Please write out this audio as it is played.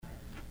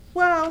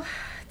Well,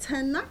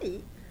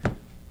 tonight,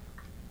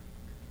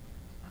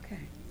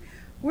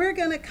 we're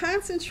going to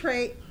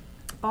concentrate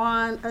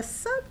on a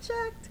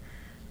subject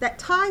that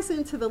ties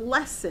into the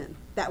lesson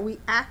that we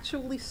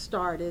actually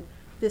started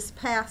this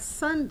past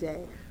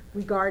Sunday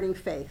regarding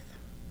faith.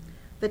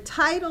 The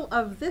title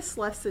of this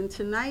lesson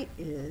tonight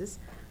is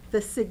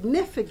The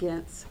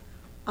Significance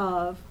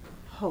of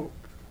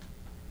Hope.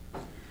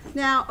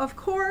 Now, of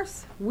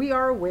course, we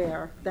are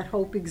aware that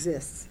hope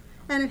exists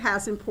and it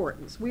has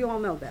importance. We all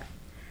know that.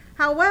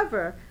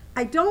 However,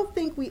 I don't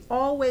think we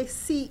always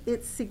see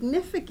its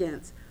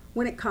significance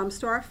when it comes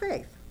to our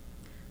faith.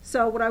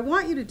 So what I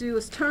want you to do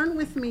is turn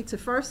with me to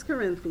 1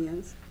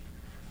 Corinthians,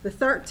 the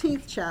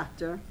 13th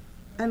chapter,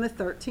 and the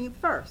 13th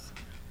verse.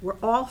 We're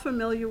all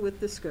familiar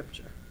with this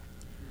scripture.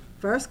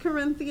 1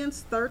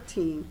 Corinthians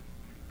 13,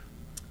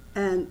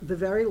 and the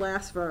very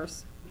last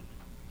verse,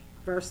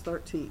 verse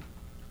 13.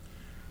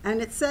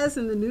 And it says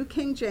in the New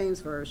King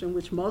James Version,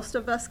 which most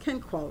of us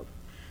can quote,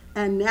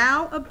 "And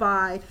now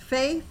abide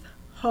faith,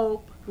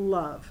 hope,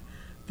 love.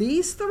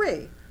 These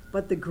three,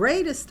 but the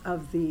greatest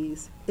of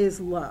these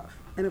is love."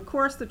 And of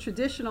course, the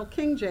traditional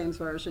King James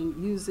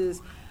Version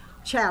uses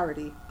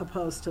charity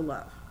opposed to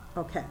love.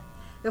 Okay.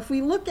 If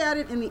we look at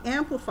it in the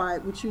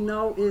Amplified, which you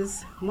know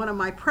is one of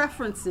my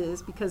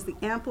preferences because the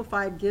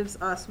Amplified gives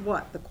us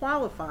what? The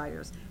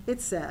qualifiers. It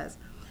says,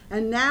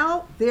 "And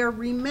now there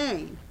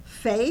remain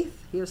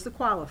faith," here's the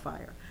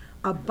qualifier,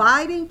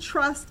 "abiding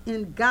trust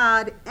in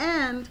God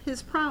and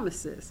his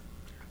promises.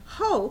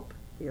 Hope,"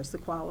 here's the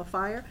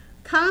qualifier,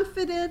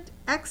 "confident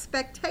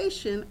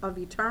expectation of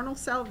eternal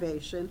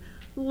salvation.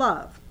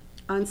 Love,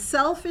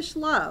 unselfish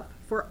love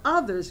for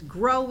others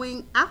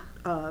growing out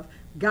of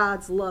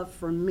God's love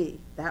for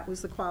me." That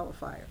was the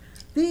qualifier.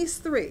 These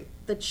three,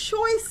 the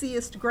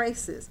choicest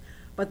graces,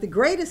 but the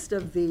greatest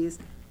of these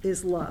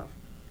is love.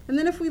 And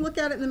then if we look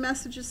at it in the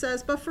Message, it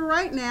says, "But for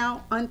right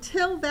now,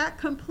 until that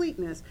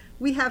completeness,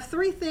 we have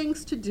three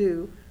things to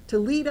do to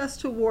lead us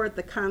toward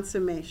the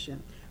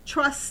consummation.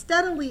 Trust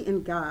steadily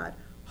in God,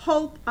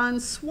 hope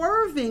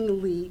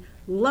unswervingly,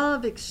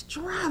 love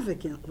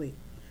extravagantly.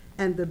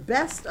 And the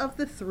best of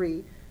the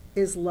three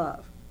is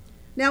love."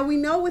 Now, we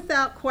know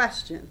without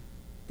question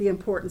the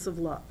importance of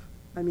love.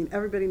 I mean,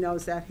 everybody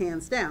knows that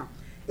hands down.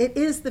 It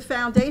is the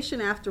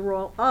foundation, after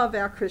all, of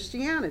our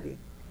Christianity.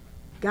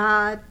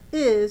 God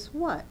is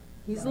what?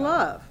 He's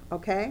love,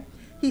 okay?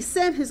 He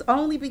sent his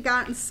only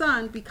begotten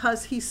Son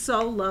because he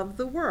so loved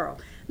the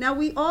world. Now,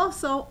 we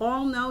also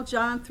all know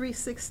John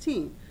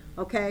 3:16.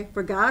 Okay,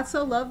 "For God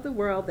so loved the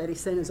world that he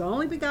sent his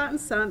only begotten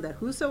Son, that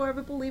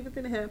whosoever believeth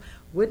in him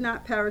would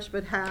not perish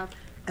but have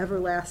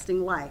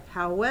everlasting life."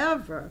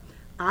 However,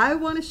 I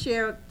want to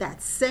share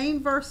that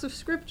same verse of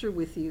scripture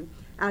with you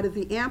out of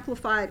the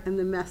Amplified and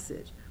the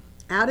Message.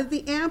 Out of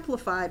the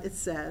Amplified, it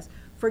says,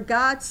 "For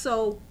God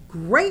so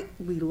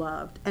greatly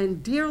loved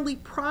and dearly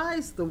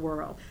prized the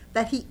world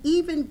that he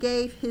even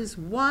gave his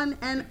one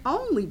and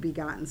only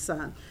begotten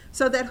Son,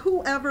 so that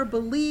whoever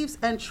believes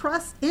and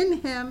trusts in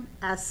him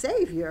as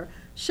Savior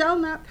shall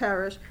not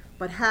perish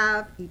but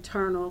have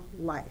eternal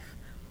life."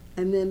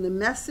 And then the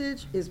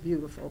Message is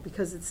beautiful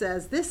because it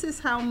says, "This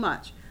is how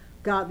much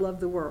God loved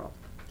the world.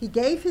 He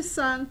gave his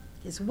Son,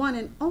 his one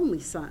and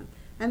only Son,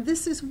 and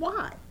this is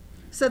why,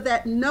 so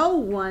that no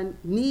one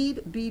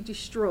need be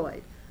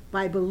destroyed.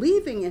 By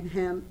believing in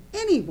him,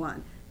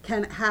 anyone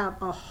can have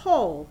a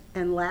whole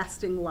and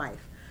lasting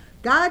life.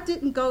 God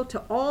didn't go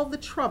to all the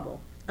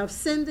trouble of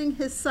sending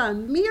his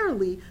Son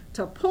merely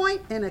to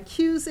point an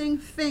accusing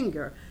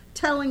finger,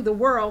 telling the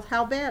world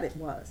how bad it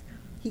was.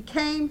 He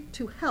came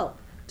to help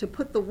to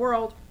put the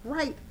world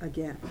right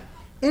again.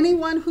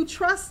 Anyone who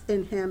trusts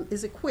in him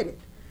is acquitted.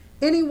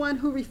 Anyone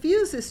who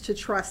refuses to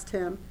trust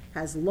him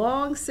has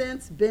long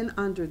since been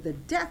under the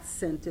death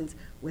sentence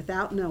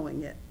without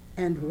knowing it.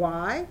 And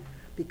why?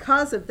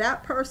 Because of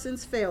that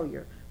person's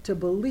failure to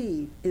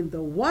believe in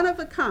the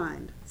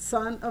one-of-a-kind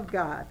Son of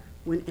God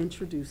when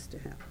introduced to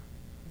him."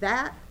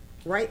 That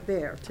right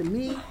there, to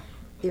me,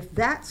 if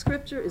that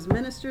scripture is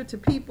ministered to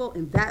people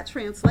in that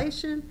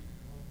translation,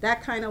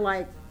 that kind of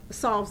like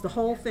solves the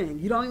whole thing.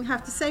 You don't even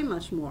have to say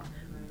much more.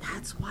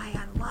 That's why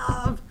I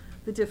love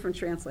the different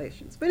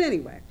translations. But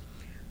anyway,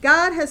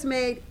 God has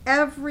made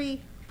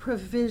every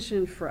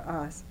provision for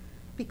us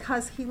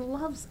because he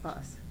loves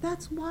us.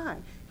 That's why.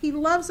 He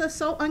loves us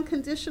so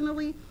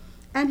unconditionally,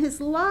 and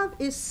his love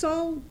is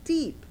so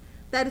deep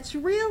that it's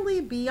really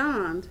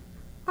beyond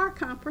our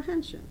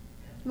comprehension.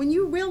 When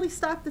you really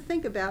stop to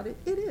think about it,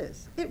 it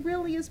is. It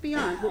really is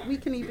beyond what we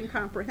can even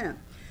comprehend.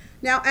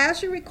 Now,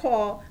 as you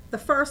recall, the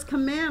first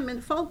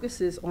commandment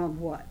focuses on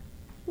what?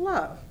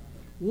 Love.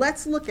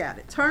 Let's look at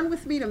it. Turn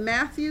with me to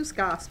Matthew's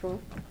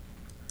Gospel,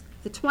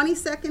 the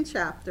 22nd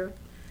chapter,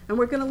 and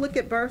we're going to look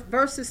at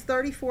verses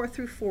 34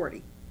 through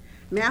 40.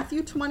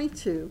 Matthew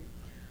 22,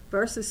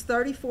 verses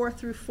 34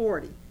 through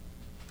 40.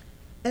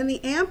 In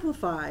the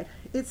Amplified,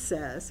 it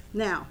says,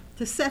 now,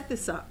 to set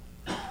this up,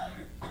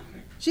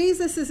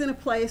 Jesus is in a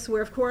place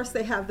where, of course,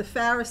 they have the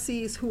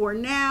Pharisees who are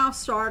now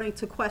starting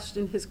to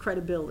question his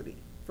credibility.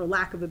 for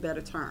lack of a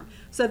better term.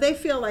 So they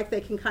feel like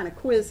they can kind of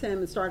quiz him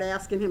and start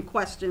asking him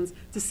questions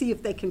to see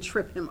if they can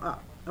trip him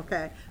up,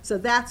 okay? So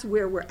that's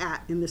where we're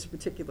at in this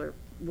particular,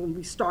 when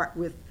we start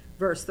with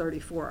verse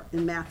 34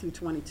 in Matthew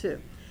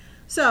 22.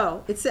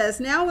 So it says,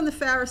 now when the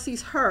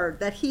Pharisees heard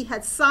that he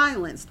had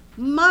silenced,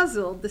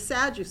 muzzled the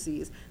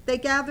Sadducees, they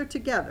gathered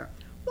together.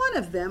 One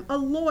of them, a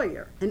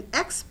lawyer, an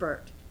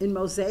expert in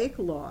Mosaic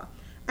law,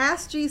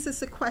 asked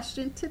Jesus a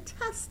question to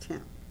test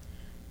him.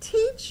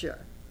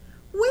 Teacher,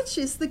 which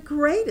is the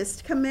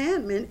greatest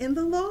commandment in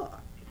the law?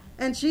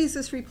 And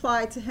Jesus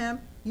replied to him,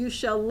 you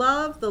shall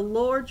love the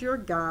Lord your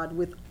God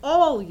with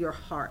all your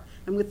heart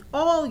and with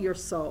all your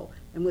soul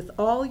and with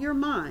all your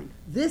mind.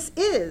 This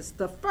is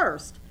the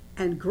first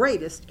and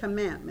greatest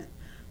commandment.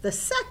 The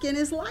second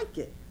is like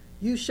it.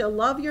 You shall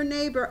love your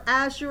neighbor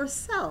as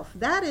yourself.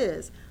 That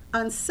is,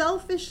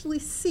 unselfishly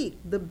seek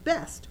the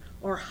best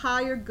or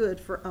higher good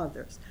for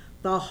others.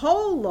 The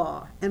whole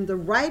law and the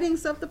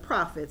writings of the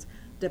prophets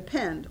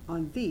depend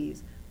on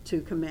these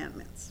two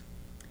commandments.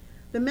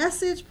 The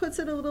Message puts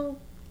it a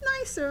little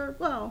nicer,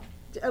 well,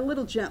 a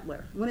little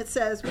gentler, when it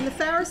says, when the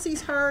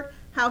Pharisees heard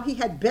how he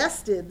had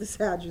bested the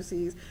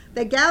Sadducees,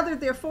 they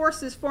gathered their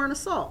forces for an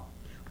assault.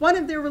 One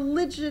of their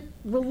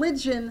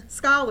religion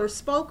scholars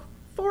spoke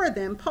for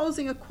them,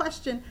 posing a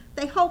question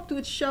they hoped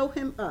would show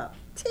him up.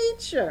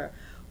 Teacher,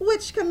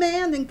 which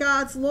command in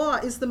God's law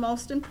is the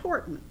most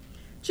important?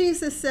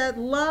 Jesus said,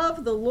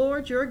 love the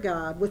Lord your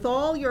God with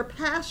all your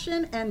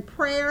passion and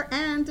prayer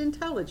and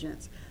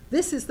intelligence.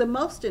 This is the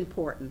most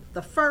important,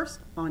 the first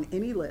on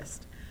any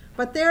list.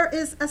 But there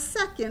is a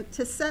second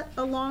to set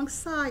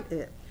alongside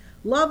it.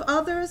 Love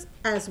others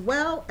as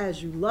well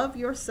as you love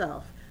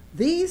yourself.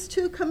 These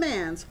two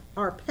commands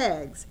are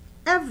pegs.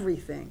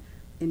 Everything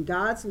in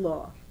God's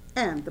law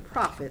and the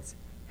prophets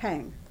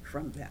hang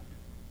from them.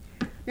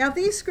 Now,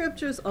 these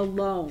scriptures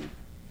alone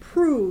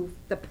prove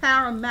the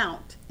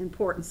paramount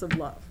importance of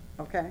love,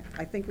 okay?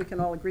 I think we can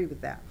all agree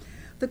with that.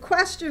 The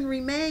question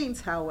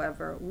remains,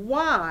 however,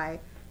 why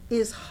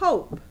is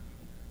hope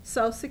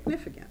so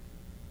significant?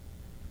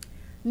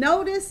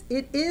 Notice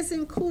it is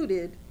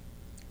included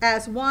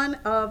as one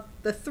of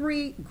the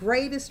three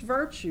greatest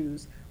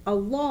virtues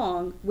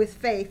along with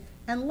faith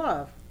and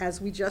love,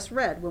 as we just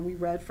read when we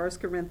read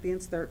 1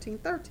 Corinthians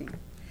 13:13.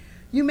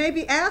 You may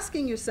be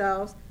asking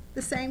yourselves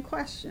the same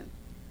question.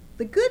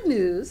 The good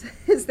news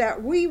is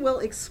that we will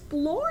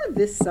explore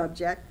this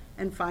subject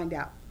and find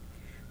out.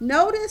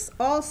 Notice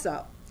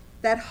also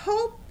that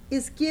hope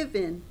is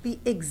given the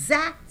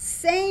exact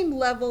same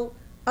level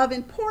of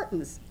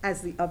importance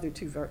as the other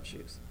two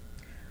virtues.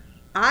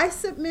 I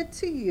submit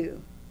to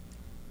you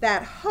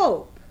that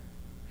hope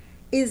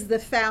is the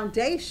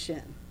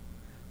foundation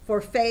for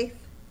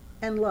faith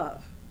and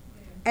love.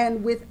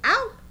 And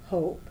without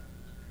hope,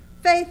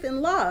 faith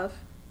and love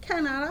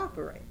cannot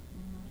operate.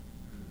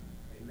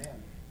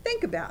 Amen.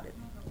 Think about it.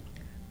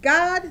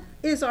 God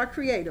is our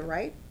creator,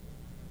 right?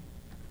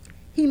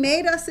 He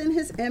made us in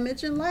his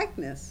image and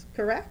likeness,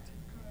 correct?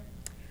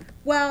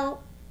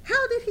 Well,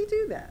 how did he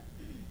do that?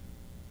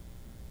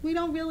 We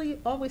don't really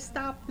always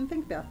stop and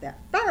think about that.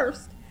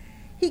 First,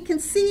 he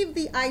conceived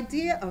the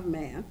idea of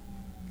man,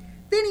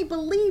 then he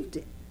believed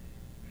it,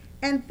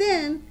 and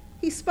then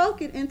he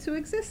spoke it into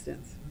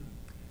existence.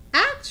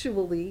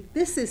 Actually,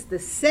 this is the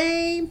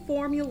same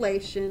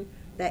formulation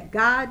that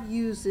God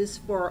uses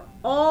for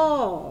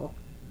all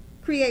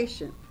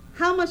creation.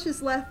 How much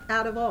is left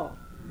out of all?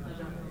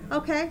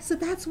 Okay, so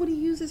that's what he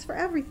uses for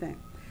everything.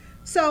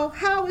 So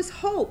how is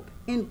hope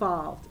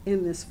involved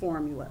in this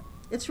formula?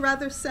 It's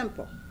rather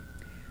simple.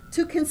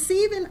 To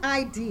conceive an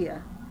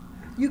idea,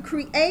 you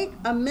create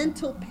a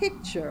mental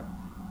picture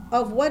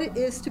of what it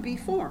is to be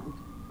formed.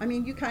 I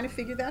mean, you kind of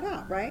figure that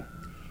out, right?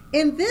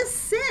 In this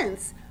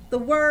sense, the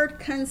word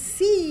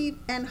conceive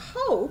and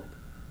hope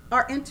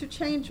are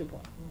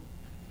interchangeable.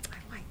 I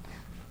like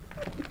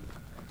that.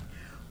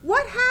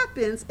 What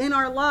happens in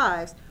our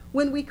lives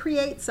when we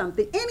create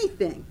something,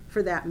 anything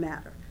for that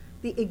matter?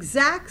 The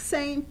exact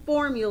same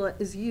formula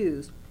is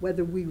used,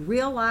 whether we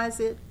realize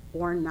it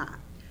or not.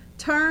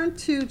 Turn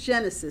to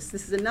Genesis.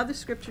 This is another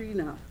scripture you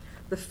know.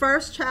 The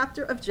first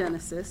chapter of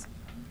Genesis,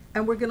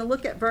 and we're going to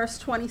look at verse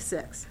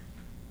 26.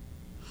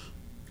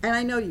 And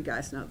I know you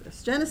guys know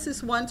this.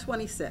 Genesis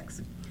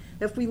 1:26.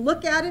 If we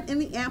look at it in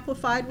the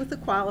Amplified with the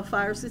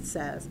qualifiers, it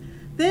says,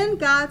 then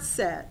God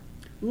said,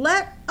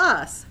 let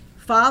us,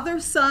 Father,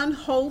 Son,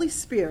 Holy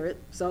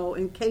Spirit. So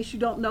in case you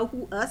don't know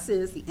who us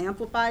is, the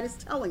Amplified is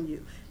telling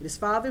you. It is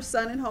Father,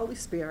 Son, and Holy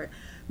Spirit.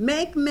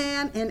 Make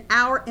man in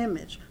our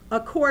image,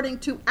 according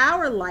to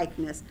our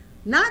likeness,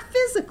 not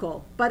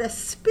physical, but a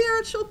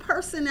spiritual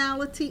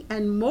personality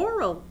and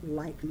moral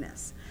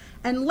likeness.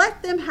 And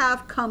let them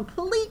have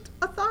complete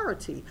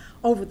authority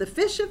over the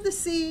fish of the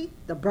sea,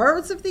 the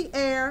birds of the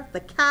air, the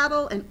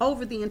cattle, and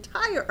over the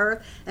entire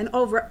earth, and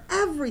over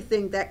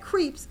everything that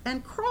creeps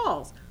and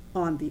crawls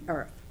on the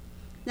earth.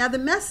 Now the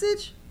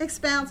Message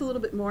expounds a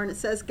little bit more, and it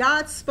says,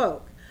 God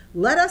spoke,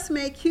 let us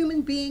make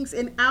human beings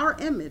in our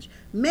image,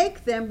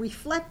 make them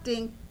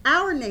reflecting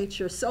our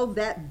nature so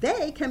that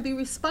they can be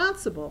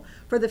responsible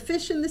for the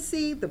fish in the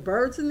sea, the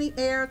birds in the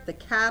air, the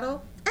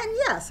cattle, and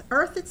yes,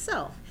 earth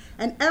itself,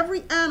 and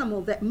every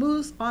animal that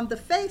moves on the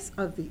face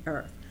of the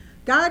earth.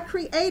 God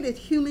created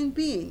human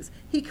beings.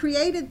 He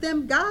created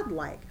them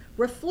godlike,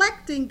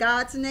 reflecting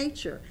God's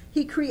nature.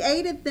 He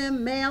created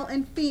them male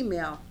and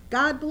female.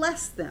 God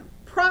blessed them.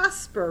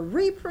 Prosper,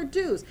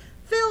 reproduce,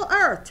 fill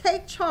earth,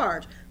 take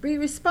charge, be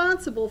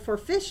responsible for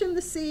fish in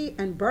the sea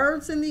and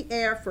birds in the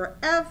air, for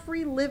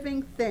every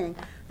living thing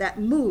that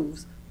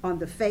moves on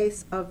the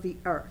face of the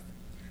earth.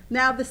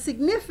 Now, the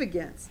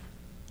significance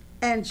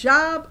and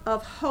job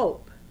of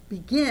hope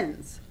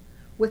begins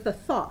with a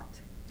thought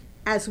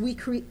as we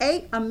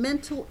create a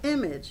mental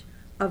image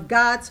of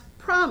God's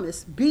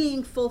promise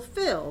being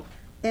fulfilled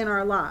in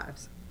our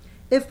lives.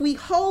 If we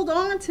hold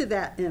on to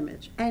that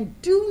image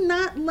and do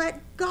not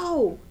let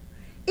go,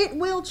 it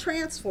will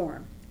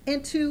transform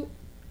into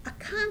a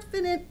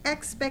confident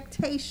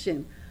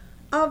expectation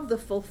of the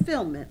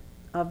fulfillment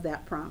of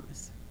that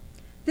promise.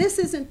 This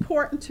is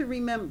important to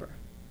remember.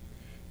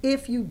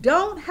 If you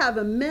don't have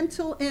a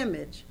mental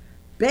image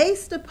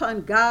based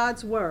upon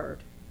God's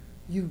word,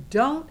 you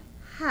don't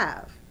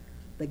have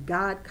the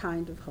God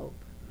kind of hope.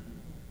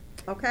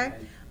 Okay?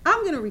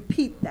 I'm going to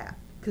repeat that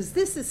because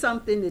this is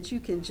something that you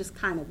can just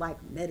kind of like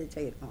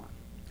meditate on.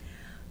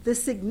 The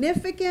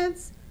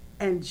significance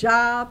and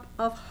job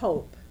of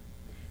hope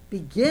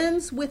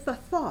begins with a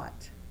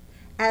thought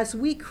as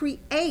we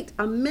create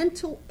a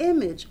mental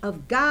image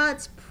of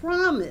God's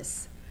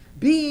promise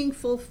being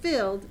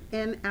fulfilled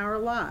in our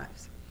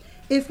lives.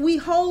 If we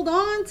hold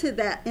on to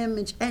that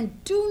image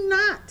and do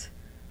not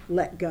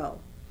let go,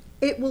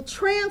 it will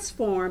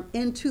transform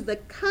into the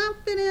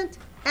confident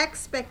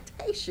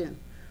expectation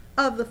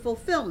of the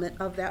fulfillment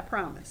of that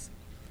promise.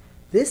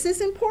 This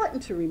is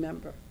important to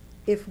remember.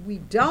 If we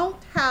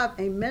don't have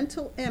a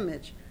mental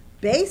image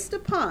based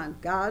upon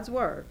God's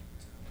word,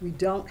 we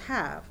don't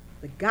have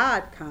the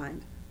God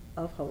kind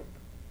of hope.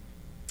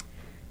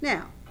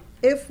 Now,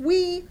 if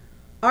we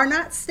are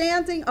not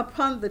standing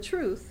upon the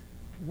truth,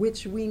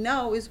 which we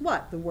know is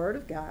what? The word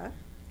of God,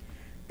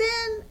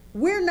 then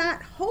we're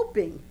not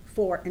hoping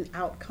for an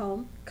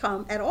outcome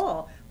at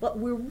all, but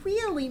we're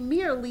really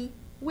merely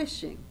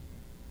wishing.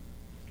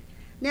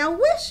 Now,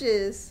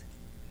 wishes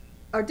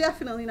are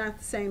definitely not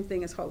the same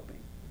thing as hoping,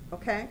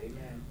 okay?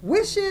 Amen.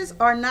 Wishes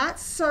are not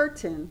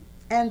certain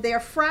and they're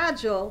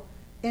fragile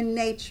in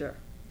nature.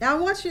 Now, I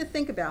want you to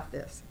think about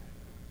this.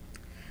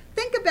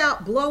 Think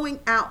about blowing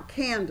out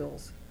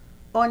candles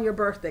on your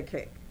birthday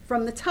cake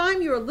from the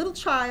time you're a little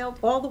child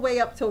all the way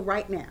up till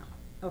right now,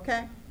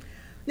 okay?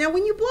 Now,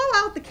 when you blow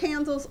out the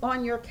candles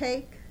on your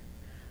cake,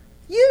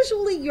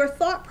 usually your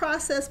thought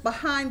process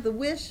behind the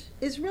wish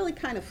is really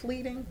kind of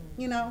fleeting,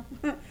 you know.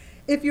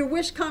 If your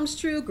wish comes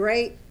true,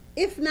 great.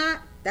 If not,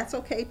 that's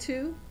okay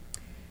too.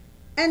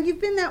 And you've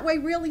been that way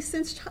really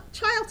since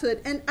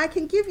childhood. And I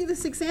can give you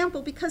this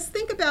example because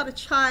think about a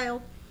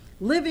child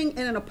living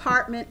in an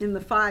apartment in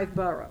the 5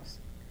 boroughs.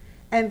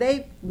 And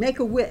they make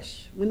a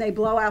wish when they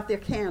blow out their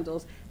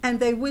candles, and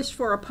they wish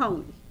for a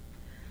pony.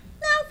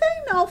 Now,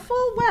 they know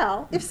full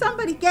well if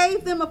somebody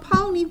gave them a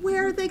pony,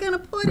 where are they going to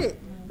put it?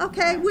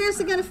 Okay, where's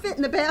it going to fit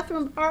in the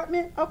bathroom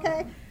apartment?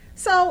 Okay,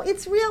 so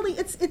it's really,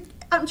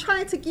 I'm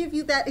trying to give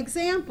you that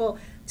example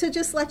to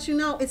just let you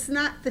know it's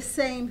not the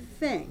same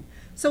thing.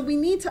 So we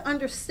need to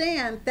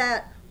understand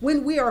that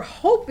when we are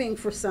hoping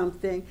for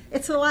something,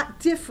 it's a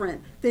lot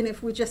different than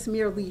if we're just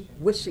merely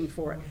wishing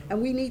for it.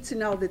 And we need to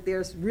know that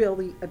there's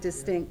really a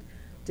distinct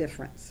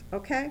difference,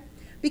 okay?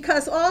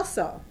 Because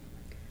also,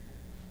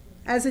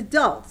 as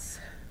adults,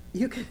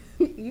 you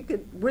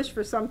could wish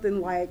for something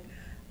like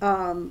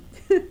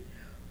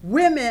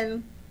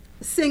women,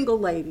 single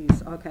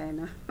ladies, okay,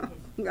 now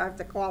I have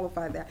to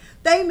qualify that.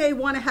 They may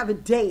want to have a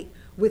date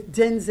with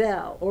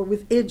Denzel or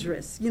with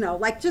Idris, you know,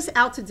 like just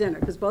out to dinner,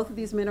 because both of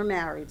these men are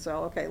married, so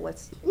okay,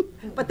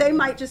 but they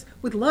might just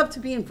would love to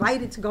be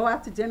invited to go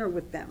out to dinner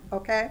with them,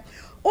 okay?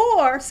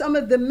 Or some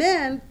of the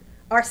men,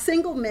 our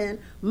single men,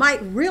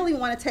 might really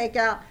want to take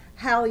out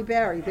Halle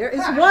Berry. There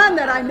is one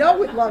that I know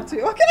would love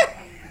to, okay?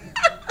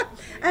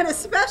 And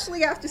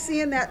especially after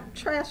seeing that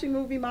trashy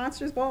movie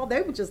Monsters Ball,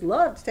 they would just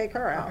love to take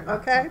her out,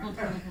 okay?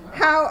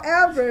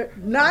 However,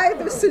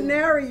 neither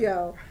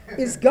scenario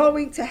is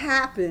going to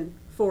happen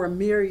for a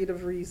myriad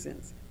of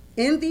reasons.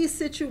 In these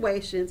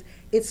situations,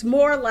 it's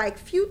more like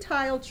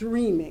futile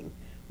dreaming,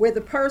 where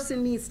the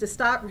person needs to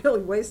stop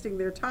really wasting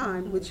their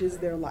time, which is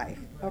their life,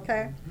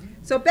 okay?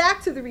 So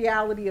back to the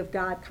reality of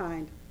God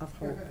kind of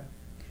hope.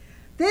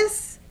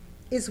 This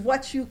is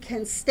what you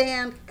can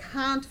stand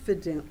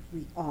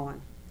confidently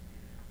on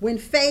when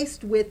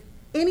faced with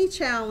any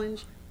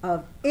challenge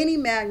of any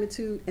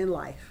magnitude in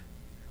life.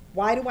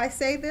 Why do I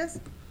say this?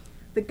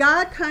 The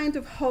God kind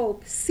of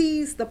hope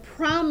sees the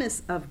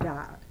promise of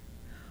God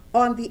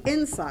on the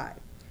inside,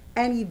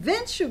 and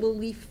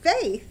eventually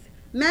faith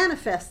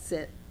manifests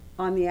it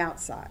on the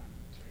outside.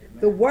 Amen.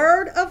 The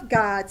Word of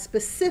God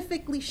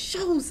specifically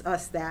shows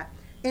us that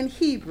in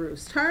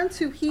Hebrews. Turn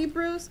to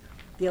Hebrews,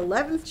 the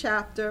 11th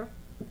chapter,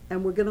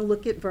 and we're going to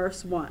look at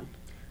verse 1.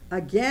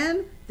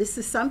 Again, this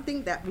is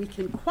something that we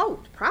can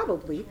quote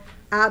probably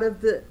out of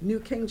the New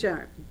King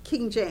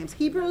James,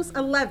 Hebrews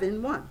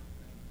 11:1.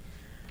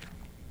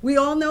 We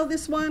all know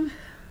this one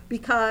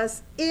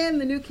because in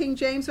the New King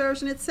James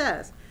Version it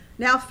says,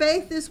 now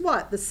faith is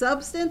what? The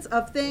substance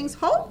of things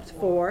hoped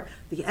for,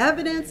 the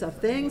evidence of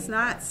things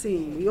not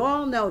seen. We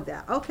all know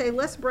that. Okay,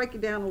 let's break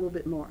it down a little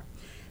bit more.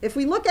 If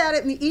we look at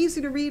it in the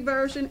easy to read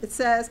version, it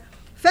says,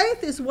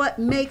 faith is what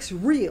makes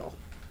real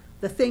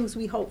the things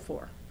we hope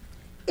for.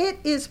 It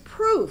is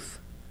proof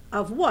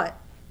of what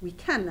we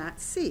cannot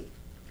see.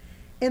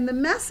 In the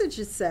Message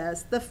it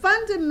says, the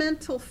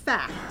fundamental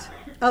fact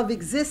of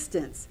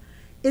existence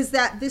is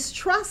that this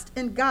trust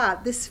in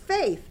God, this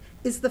faith,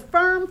 is the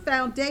firm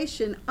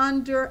foundation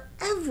under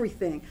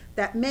everything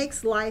that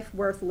makes life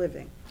worth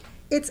living.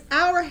 It's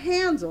our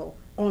handle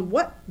on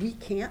what we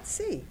can't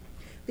see.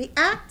 The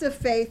act of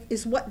faith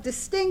is what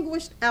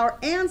distinguished our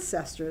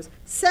ancestors,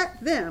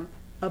 set them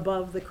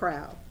above the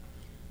crowd.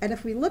 And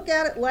if we look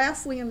at it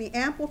lastly in the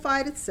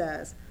Amplified, it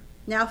says,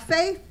 now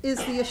faith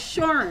is the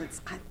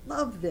assurance. I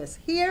love this.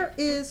 Here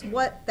is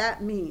what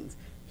that means.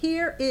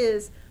 Here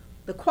is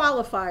the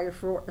qualifier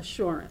for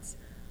assurance.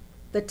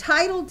 The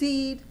title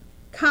deed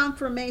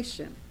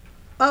confirmation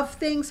of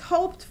things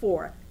hoped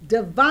for,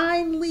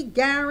 divinely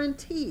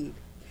guaranteed,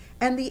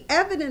 and the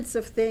evidence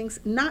of things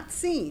not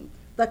seen,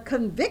 the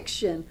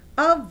conviction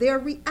of their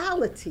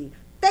reality.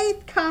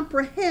 Faith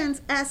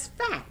comprehends as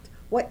fact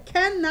what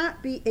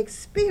cannot be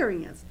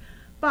experienced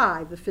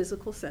by the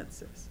physical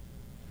senses.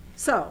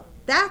 So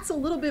that's a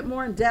little bit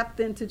more in depth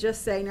than to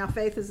just say, now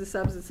faith is the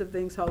substance of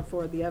things hoped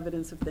for, the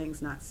evidence of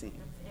things not seen.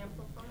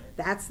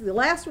 That's the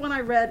last one I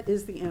read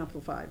is the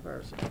Amplified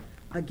version.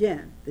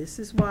 Again, this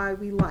is why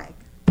we like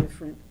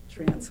different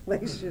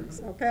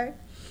translations, okay?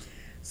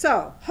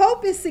 So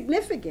hope is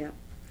significant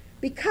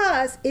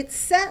because it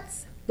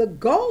sets the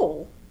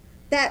goal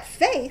that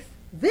faith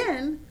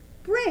then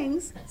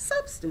brings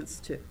substance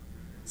to.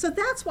 So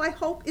that's why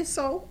hope is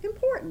so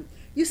important.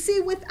 You see,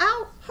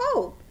 without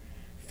hope,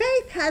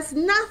 faith has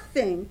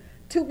nothing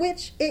to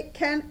which it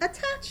can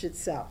attach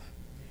itself.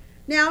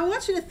 Now, I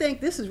want you to think,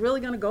 this is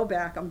really going to go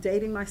back. I'm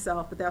dating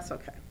myself, but that's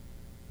okay.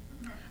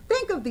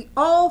 Think of the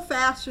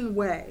old-fashioned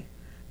way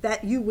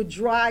that you would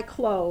dry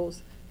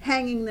clothes,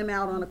 hanging them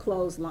out on a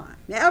clothesline.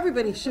 Now,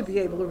 everybody should be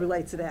able to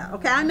relate to that.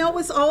 Okay, I know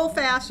it's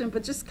old-fashioned,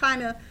 but just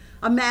kind of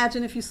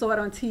imagine if you saw it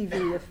on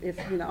TV,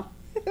 if you know,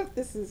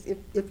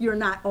 if you're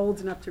not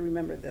old enough to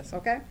remember this,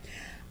 okay?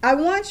 I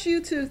want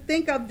you to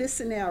think of this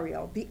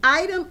scenario. The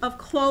item of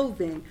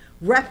clothing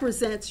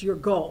represents your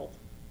goal,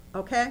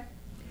 okay?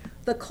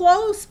 The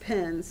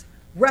clothespins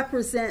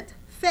represent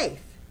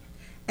faith,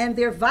 and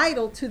they're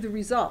vital to the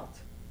result,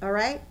 all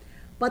right?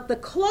 But the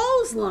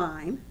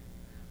clothesline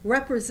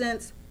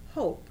represents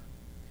hope.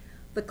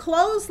 The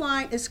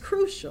clothesline is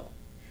crucial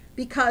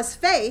because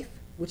faith,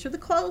 which are the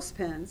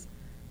clothespins,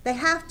 they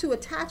have to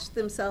attach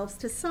themselves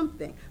to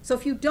something. So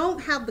if you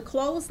don't have the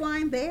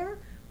clothesline there,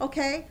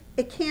 okay,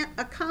 it can't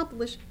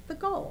accomplish the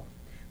goal.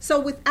 So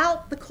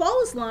without the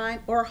clothesline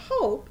or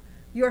hope,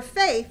 your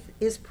faith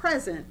is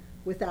present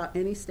without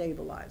any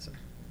stabilizer.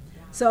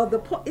 So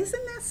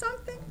isn't that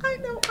something? I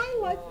know, I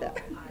like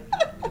that.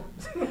 I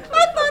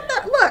thought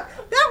that, look,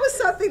 that was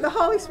something the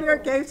Holy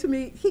Spirit gave to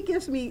me. He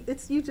gives me,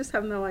 you just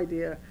have no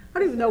idea. I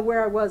don't even know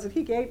where I was and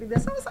he gave me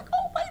this. I was like,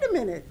 oh, wait a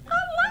minute.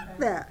 I like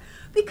that.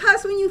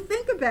 Because when you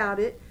think about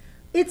it,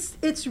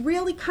 it's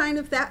really kind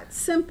of that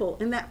simple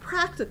and that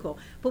practical.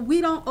 But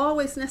we don't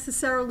always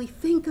necessarily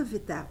think of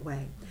it that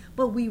way.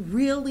 But we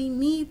really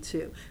need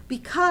to.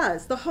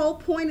 Because the whole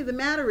point of the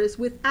matter is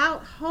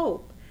without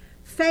hope,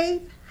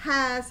 faith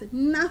has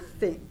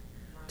nothing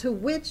to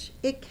which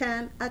it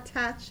can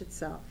attach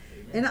itself.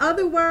 In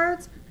other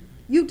words,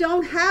 you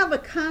don't have a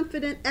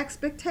confident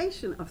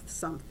expectation of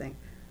something.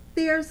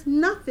 There's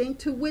nothing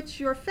to which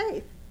your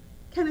faith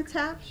can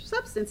attach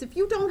substance. If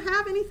you don't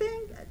have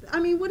anything, I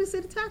mean, what is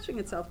it attaching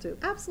itself to?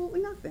 Absolutely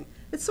nothing.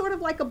 It's sort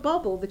of like a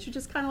bubble that you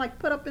just kind of like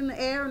put up in the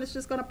air and it's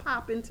just going to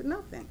pop into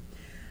nothing.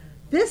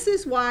 This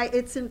is why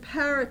it's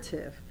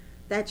imperative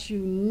that you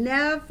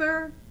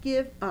never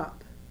give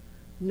up,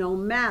 no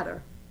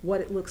matter what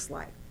it looks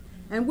like.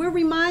 And we're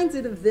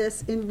reminded of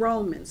this in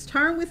Romans.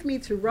 Turn with me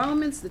to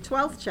Romans, the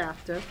 12th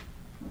chapter,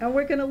 and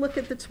we're going to look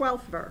at the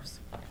 12th verse.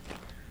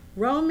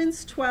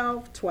 Romans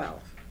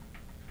 12:12.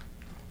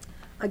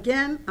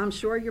 Again, I'm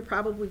sure you're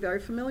probably very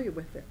familiar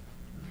with it.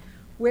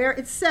 Where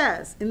it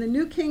says, in the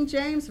New King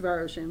James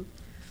Version,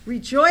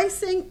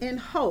 rejoicing in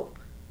hope,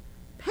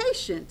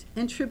 patient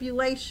in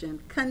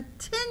tribulation,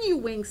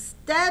 continuing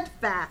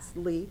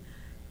steadfastly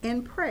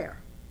in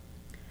prayer.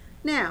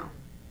 Now,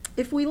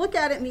 if we look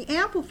at it in the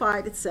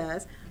Amplified, it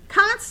says,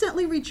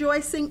 constantly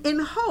rejoicing in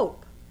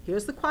hope.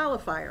 Here's the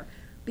qualifier.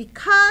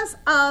 Because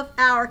of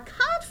our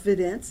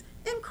confidence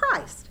in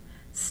Christ,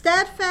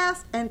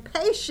 steadfast and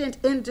patient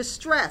in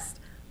distress,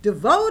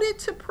 devoted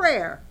to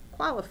prayer,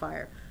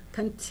 qualifier,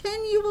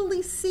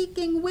 continually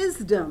seeking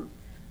wisdom,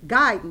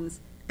 guidance,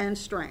 and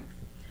strength.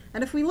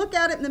 And if we look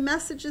at it in the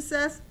Message, it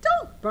says,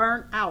 don't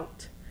burn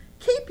out.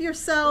 Keep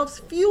yourselves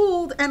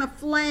fueled and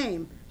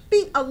aflame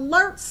Be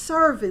alert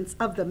servants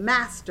of the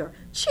master,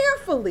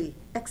 cheerfully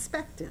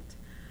expectant.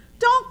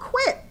 Don't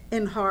quit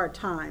in hard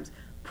times.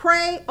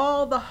 Pray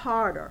all the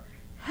harder.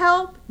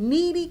 Help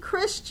needy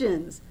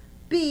Christians.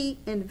 Be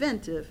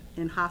inventive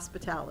in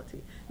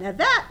hospitality. Now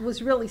that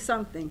was really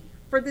something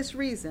for this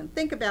reason.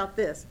 Think about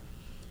this.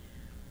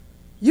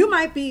 You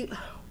might be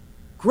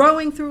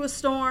growing through a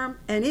storm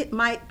and it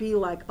might be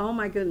like, oh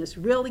my goodness,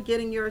 really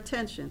getting your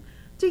attention.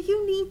 Do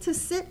you need to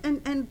sit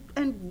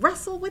and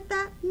wrestle with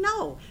that?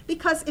 No,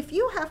 because if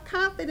you have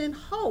confident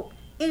hope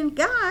in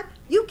God,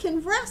 you can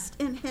rest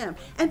in him.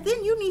 And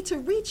then you need to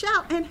reach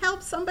out and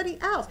help somebody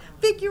else.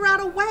 Figure out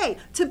a way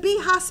to be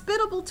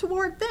hospitable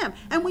toward them.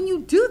 And when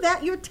you do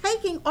that, you're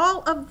taking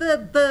all of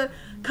the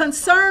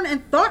concern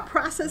and thought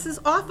processes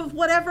off of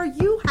whatever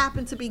you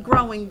happen to be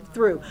growing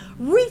through.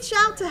 Reach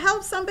out to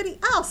help somebody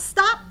else.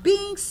 Stop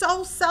being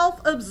so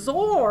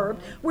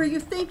self-absorbed where you're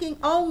thinking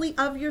only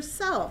of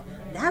yourself.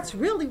 That's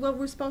really what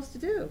we're supposed to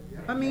do.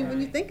 I mean, when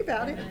you think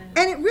about it.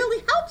 And it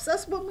really helps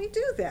us when we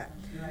do that.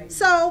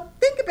 So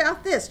think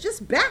about this.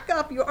 Just back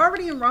up. You're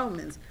already in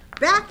Romans.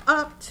 Back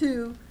up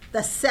to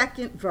the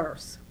second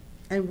verse.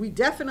 And we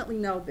definitely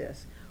know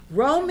this.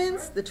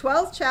 Romans, the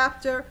 12th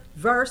chapter,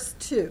 verse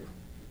 2.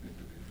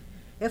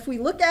 If we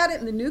look at it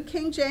in the New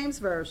King James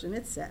Version,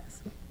 it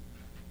says,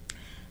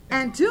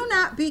 "And do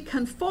not be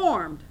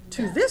conformed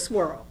to this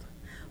world,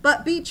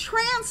 but be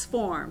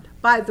transformed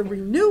by the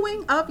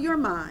renewing of your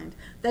mind,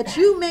 that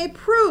you may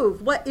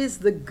prove what is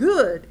the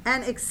good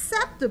and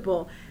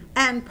acceptable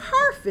and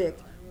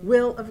perfect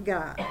will of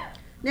God."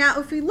 Now,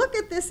 if we look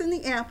at this in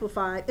the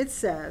Amplified, it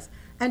says,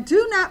 "And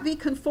do not be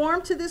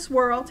conformed to this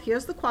world,"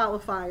 here's the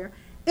qualifier,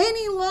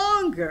 "any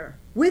longer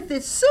with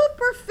its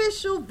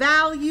superficial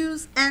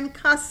values and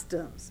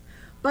customs,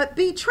 but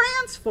be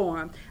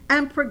transformed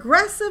and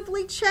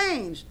progressively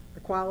changed," the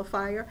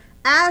qualifier,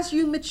 "as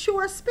you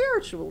mature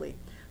spiritually,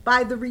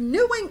 by the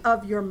renewing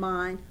of your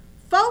mind,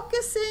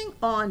 focusing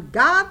on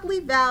godly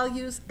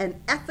values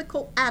and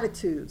ethical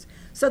attitudes,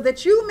 so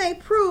that you may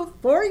prove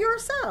for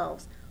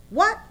yourselves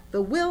what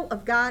the will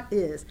of God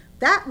is,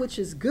 that which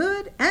is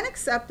good and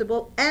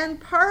acceptable and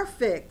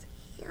perfect."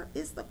 Here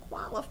is the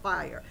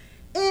qualifier.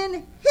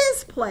 "In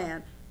his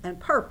plan and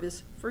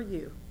purpose for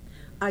you."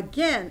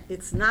 Again,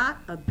 it's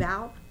not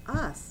about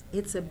us.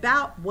 It's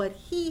about what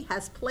he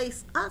has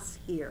placed us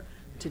here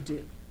to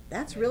do.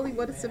 That's really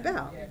what it's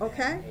about,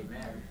 okay?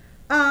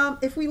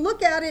 If we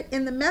look at it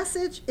in the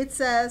Message, it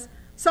says,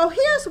 "So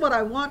here's what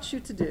I want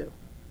you to do.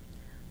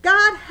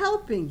 God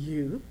helping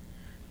you,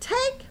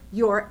 take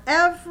your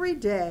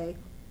everyday,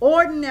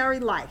 ordinary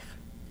life,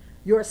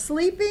 your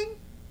sleeping,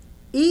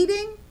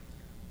 eating,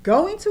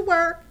 going to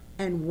work,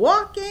 and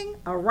walking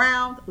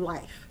around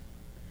life,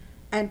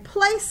 and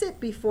place it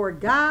before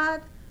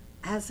God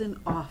as an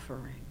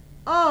offering."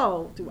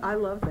 Oh, do I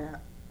love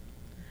that.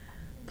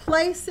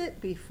 Place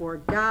it before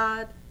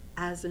God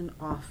as an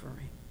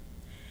offering.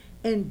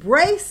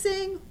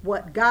 Embracing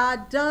what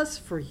God does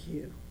for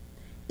you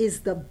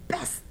is the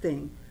best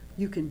thing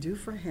you can do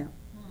for him.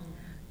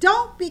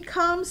 Don't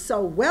become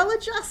so well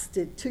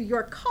adjusted to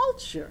your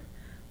culture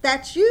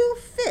that you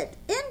fit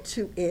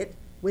into it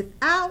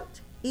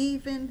without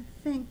even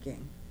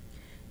thinking.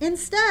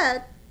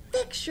 Instead,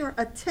 fix your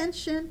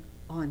attention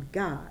on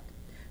God.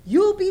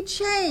 You'll be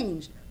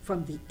changed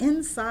from the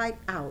inside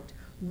out.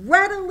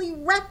 Readily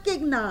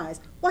recognize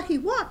what he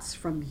wants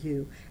from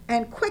you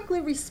and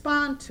quickly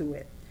respond to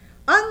it.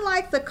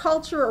 Unlike the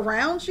culture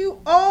around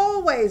you,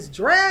 always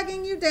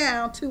dragging you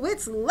down to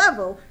its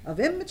level of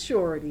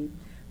immaturity,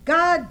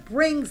 God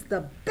brings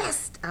the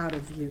best out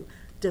of you,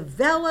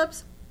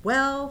 develops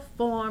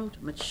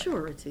well-formed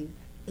maturity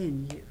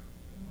in you.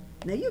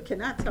 Now, you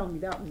cannot tell me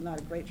that was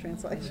not a great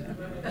translation.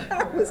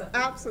 That was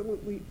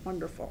absolutely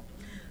wonderful.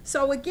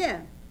 So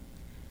again,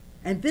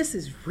 and this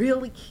is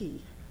really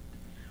key,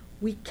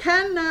 we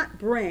cannot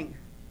bring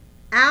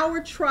our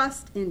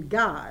trust in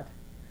God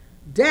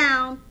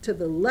down to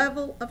the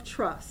level of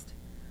trust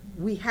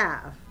we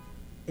have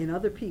in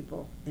other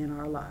people in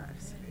our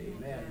lives.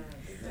 Amen.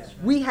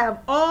 We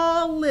have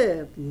all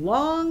lived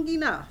long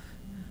enough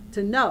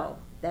to know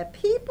that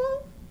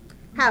people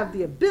have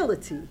the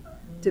ability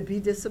to be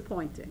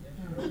disappointing.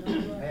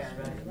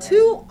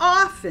 Too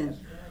often,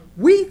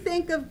 we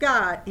think of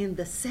God in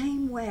the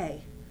same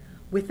way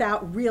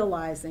without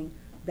realizing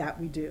that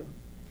we do.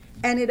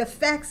 And it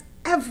affects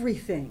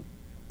everything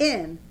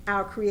in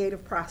our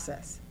creative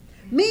process,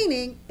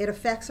 meaning it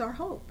affects our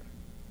hope.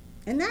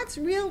 And that's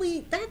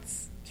really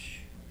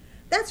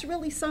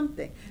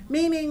something.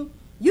 Meaning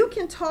you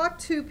can talk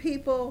to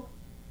people,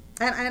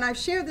 and I've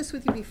shared this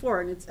with you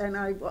before, and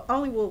I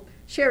only will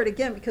share it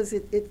again because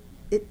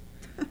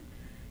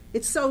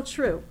it's so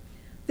true.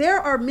 There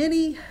are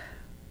many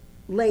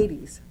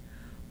ladies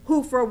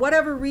who, for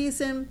whatever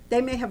reason,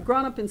 they may have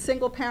grown up in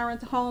single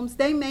parent homes.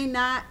 They may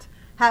not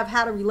have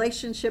had a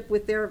relationship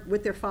with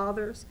their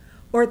fathers,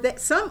 or that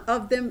some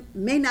of them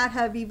may not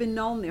have even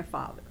known their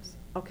fathers.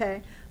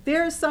 Okay,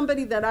 there's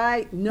somebody that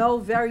I know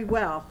very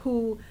well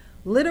who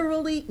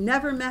literally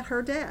never met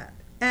her dad.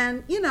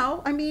 And,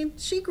 I mean,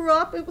 she grew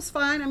up, it was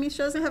fine. I mean, she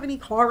doesn't have any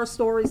horror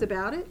stories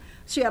about it.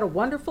 She had a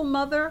wonderful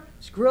mother.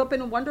 She grew up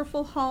in a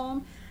wonderful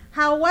home.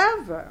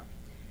 However,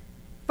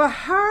 for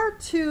her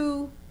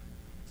to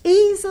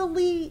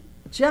easily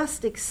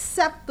just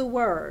accept the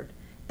word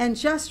and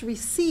just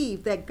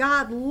receive that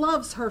God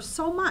loves her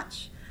so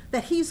much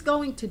that he's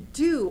going to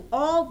do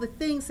all the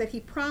things that he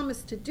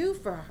promised to do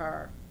for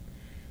her,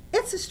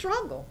 it's a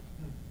struggle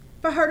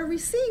for her to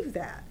receive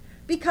that.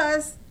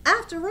 Because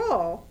after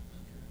all,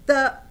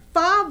 the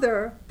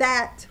father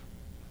that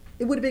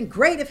it would have been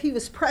great if he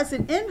was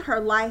present in her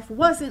life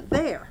wasn't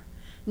there.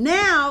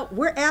 Now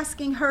we're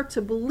asking her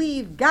to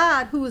believe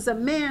God, who is a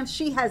man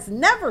she has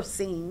never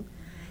seen,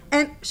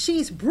 and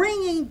she's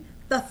bringing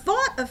the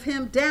thought of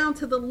him down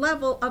to the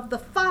level of the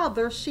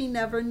father she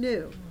never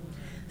knew.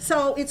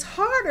 So it's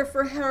harder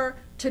for her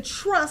to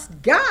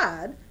trust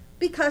God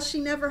because she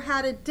never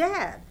had a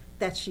dad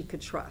that she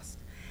could trust.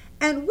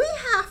 And we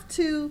have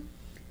to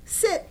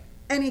sit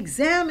and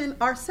examine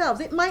ourselves.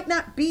 It might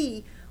not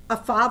be a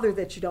father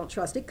that you don't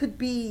trust. It could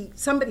be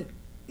somebody,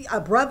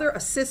 a brother, a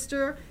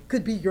sister,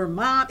 could be your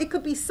mom. It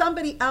could be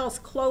somebody else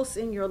close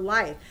in your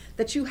life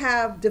that you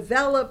have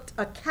developed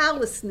a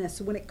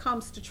callousness when it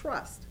comes to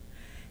trust.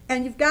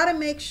 And you've got to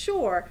make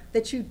sure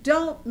that you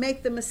don't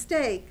make the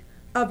mistake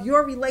of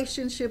your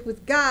relationship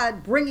with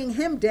God bringing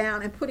him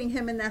down and putting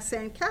him in that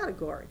same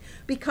category.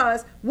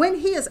 Because when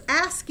he is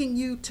asking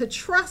you to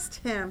trust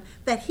him,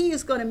 that he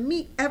is going to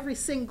meet every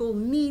single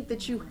need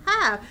that you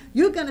have,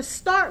 you're going to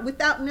start,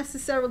 without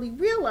necessarily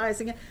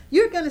realizing it,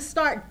 you're going to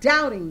start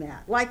doubting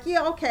that. Like,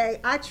 yeah, okay,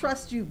 I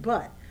trust you,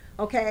 but,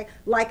 okay,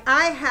 like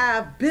I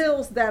have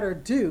bills that are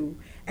due,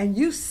 and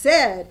you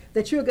said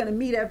that you're going to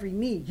meet every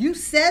need. You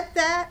said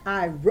that.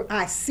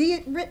 I see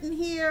it written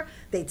here.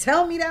 They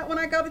tell me that when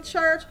I go to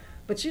church.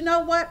 But you know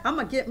what? I'm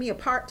going to get me a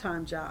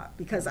part-time job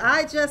because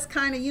I just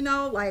kind of,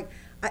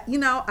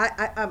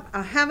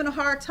 I'm having a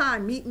hard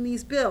time meeting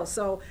these bills.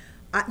 So,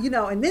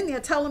 and then they're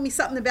telling me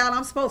something about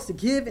I'm supposed to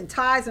give in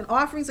tithes and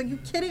offerings. Are you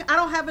kidding? I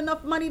don't have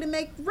enough money to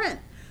make rent.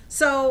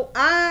 So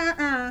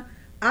I'm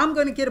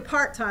going to get a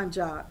part-time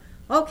job.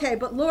 Okay,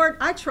 but Lord,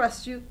 I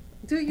trust you.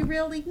 Do you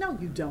really? No,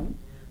 you don't.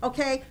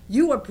 Okay,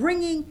 you are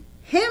bringing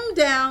him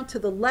down to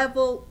the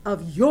level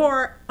of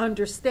your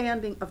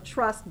understanding of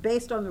trust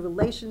based on the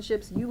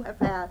relationships you have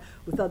had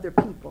with other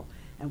people.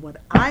 And what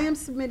I am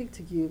submitting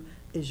to you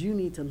is you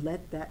need to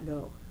let that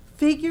go.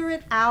 Figure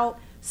it out.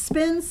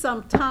 Spend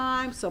some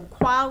time, some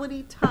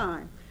quality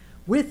time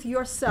with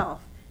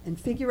yourself and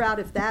figure out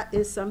if that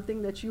is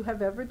something that you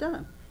have ever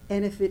done.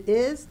 And if it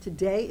is,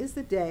 today is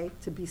the day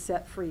to be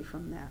set free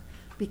from that.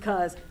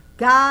 Because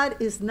God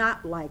is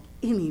not like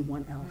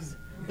anyone else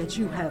that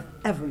you have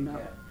ever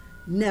known.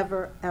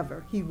 Never,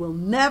 ever. He will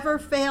never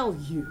fail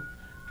you.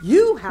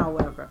 You,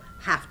 however,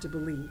 have to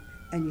believe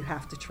and you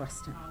have to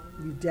trust him.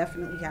 You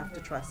definitely have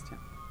to trust him.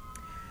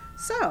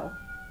 So,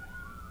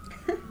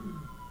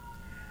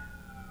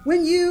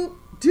 when you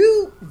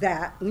do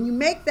that, when you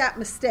make that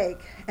mistake,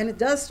 and it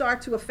does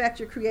start to affect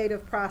your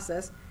creative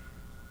process,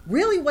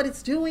 really what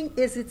it's doing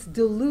is it's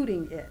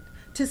diluting it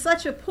to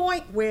such a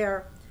point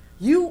where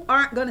you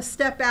aren't going to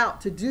step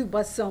out to do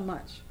but so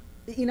much.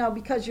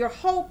 Because your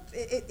hope,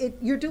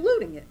 you're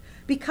diluting it.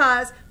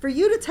 Because for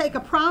you to take a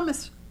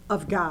promise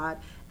of God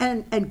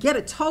and get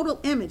a total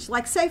image,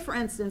 like say, for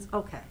instance,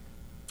 okay,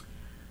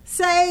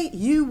 say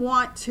you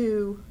want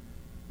to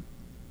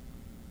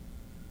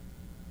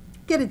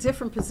get a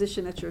different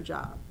position at your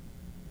job.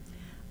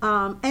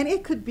 And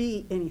it could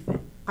be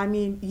anything. I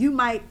mean, you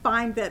might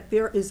find that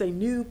there is a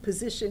new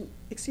position,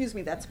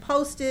 that's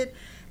posted,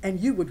 and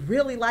you would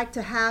really like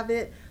to have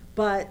it.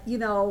 But,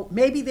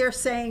 maybe they're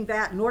saying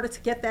that in order to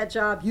get that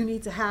job, you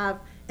need to have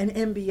an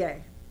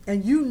MBA.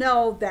 And you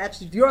know that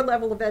your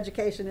level of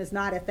education is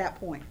not at that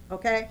point,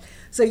 okay?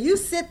 So you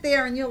sit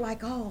there and you're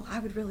like, oh, I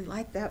would really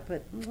like that,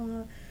 but,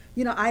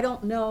 I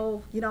don't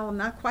know. I'm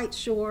not quite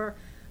sure.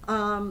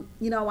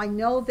 I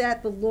know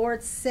that the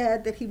Lord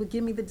said that he would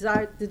give me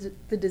the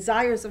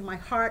desires of my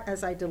heart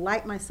as I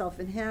delight myself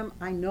in him.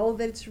 I know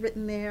that it's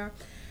written there.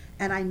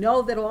 And I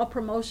know that all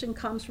promotion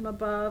comes from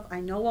above. I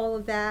know all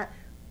of that.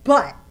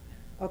 But,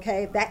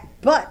 okay, that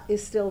but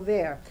is still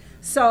there.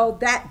 So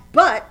that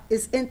but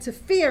is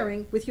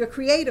interfering with your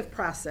creative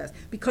process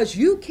because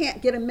you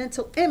can't get a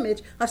mental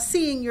image of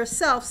seeing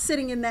yourself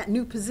sitting in that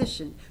new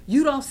position.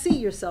 You don't see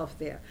yourself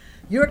there.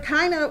 You're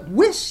kind of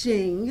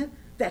wishing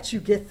that you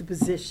get the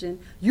position.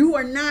 You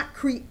are not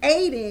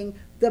creating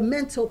the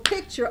mental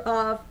picture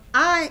of,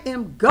 I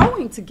am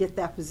going to get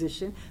that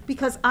position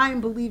because I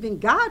am believing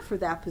God for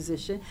that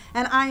position,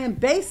 and I am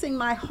basing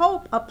my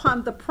hope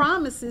upon the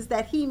promises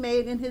that he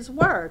made in his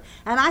word.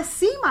 And I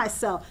see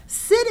myself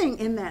sitting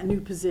in that new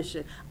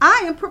position.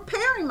 I am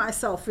preparing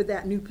myself for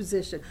that new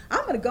position.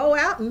 I'm going to go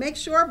out and make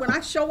sure when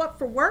I show up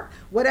for work,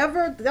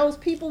 whatever those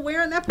people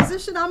wear in that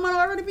position, I'm going to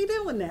already be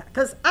doing that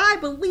because I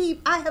believe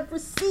I have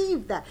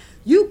received that.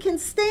 You can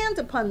stand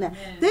upon that.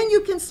 Amen. Then you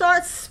can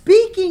start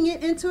speaking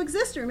it into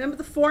existence. Remember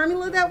the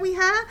formula that we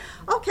had?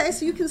 Okay,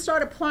 so you can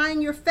start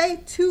applying your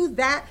faith to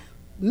that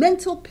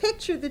mental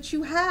picture that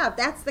you have.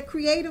 That's the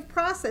creative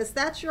process.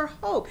 That's your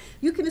hope.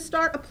 You can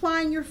start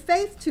applying your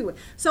faith to it.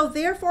 So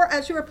therefore,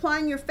 as you're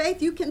applying your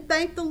faith, you can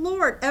thank the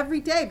Lord every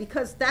day,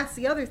 because that's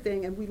the other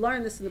thing, and we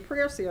learned this in the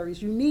prayer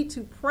series. You need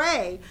to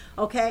pray,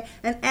 okay,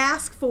 and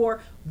ask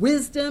for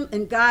wisdom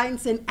and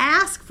guidance and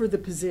ask for the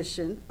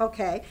position,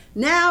 okay?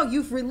 Now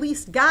you've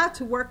released God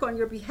to work on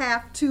your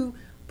behalf to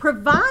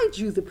provide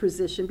you the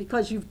position,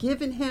 because you've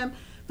given him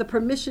the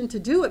permission to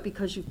do it,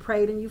 because you've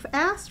prayed and you've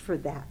asked for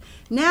that.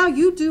 Now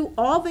you do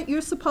all that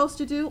you're supposed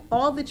to do,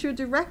 all that you're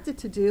directed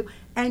to do,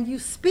 and you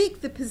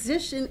speak the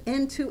position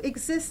into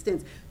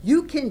existence.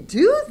 You can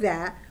do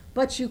that,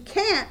 but you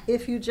can't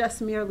if you're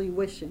just merely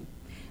wishing.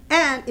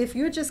 And if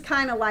you're just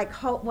kind of like,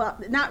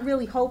 not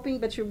really hoping,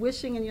 but you're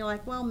wishing, and you're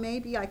like, well,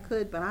 maybe I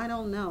could, but I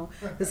don't know,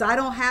 because I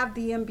don't have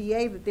the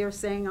MBA that they're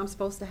saying I'm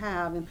supposed to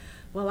have. And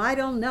well, I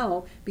don't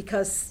know,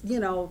 because,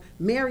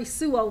 Mary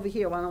Sue over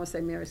here, well, I don't want to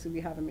say Mary Sue,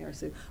 we have a Mary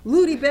Sue.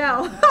 Ludi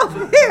Bell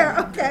over here,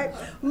 okay?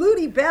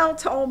 Ludi Bell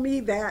told me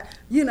that,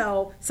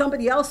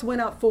 somebody else went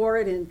up for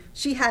it, and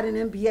she had an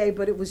MBA,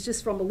 but it was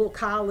just from a little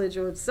college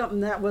or something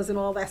that wasn't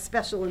all that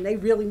special, and they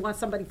really want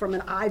somebody from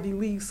an Ivy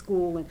League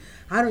school, and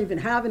I don't even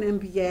have an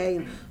MBA,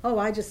 and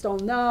I just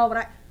don't know.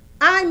 But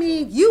I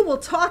mean, you will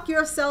talk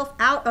yourself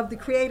out of the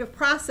creative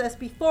process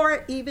before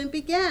it even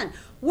began.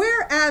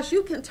 Whereas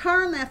you can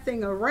turn that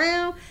thing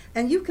around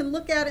and you can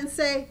look at it and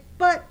say,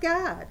 but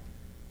God,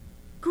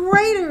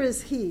 greater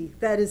is he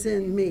that is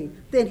in me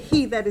than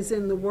he that is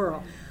in the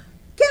world.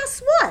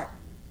 Guess what?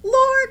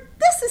 Lord,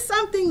 this is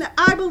something that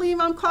I believe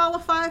I'm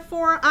qualified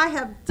for. I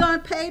have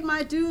paid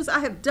my dues. I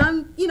have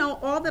done,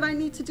 all that I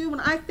need to do,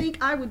 and I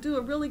think I would do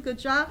a really good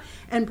job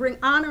and bring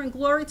honor and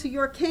glory to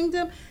your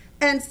kingdom,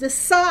 and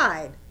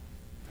decide,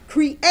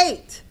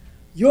 create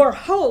your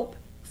hope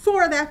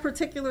for that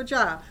particular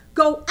job.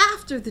 Go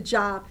after the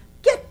job,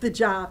 get the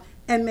job,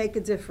 and make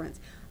a difference.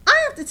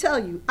 I have to tell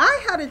you,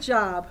 I had a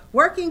job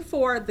working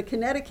for the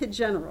Connecticut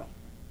General,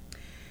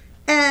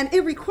 and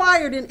it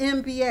required an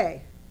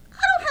MBA.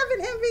 I don't have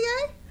an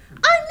MBA.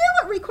 I knew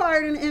it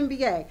required an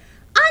MBA.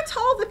 I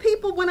told the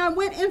people when I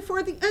went in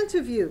for the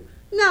interview,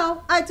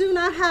 no, I do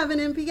not have an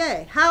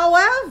MBA.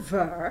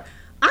 However,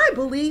 I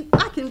believe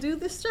I can do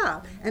this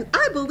job, and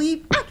I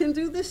believe I can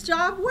do this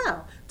job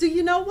well. Do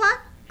you know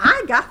what?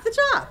 I got the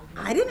job.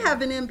 I didn't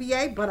have an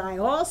MBA, but I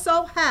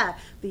also had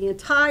the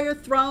entire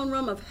throne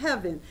room of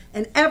heaven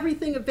and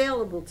everything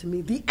available to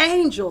me, the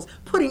angels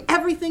putting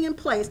everything in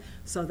place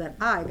so that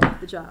I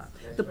got the job.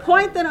 The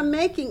point that I'm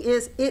making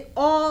is it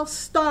all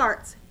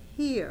starts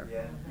here.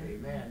 Yeah.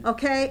 Amen.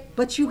 Okay?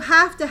 But you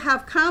have to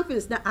have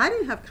confidence. Now, I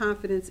didn't have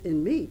confidence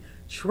in me.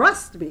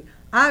 Trust me.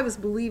 I was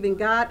believing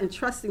God and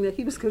trusting that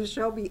he was going to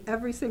show me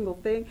every single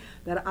thing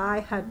that I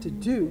had to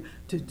do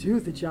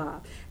the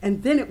job.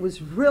 And then it was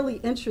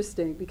really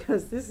interesting,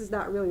 because this is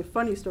not really a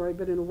funny story,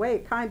 but in a way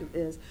it kind of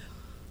is.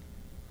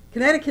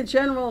 Connecticut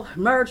General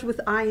merged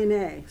with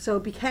INA, so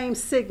it became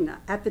Cigna.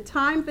 At the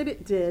time that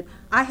it did,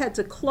 I had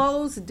to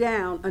close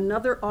down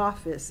another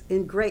office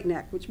in Great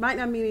Neck, which might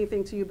not mean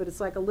anything to you, but it's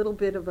like a little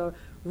bit of a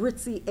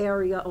ritzy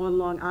area on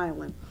Long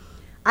Island.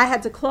 I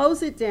had to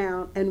close it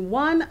down, and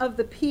one of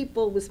the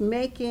people was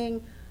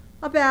making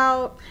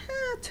about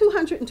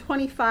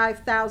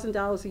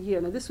 $225,000 a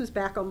year. Now, this was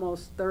back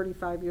almost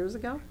 35 years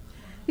ago.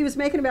 He was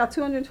making about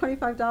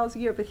 $225 a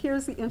year, but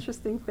here's the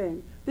interesting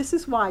thing. This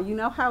is why. You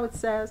know how it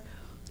says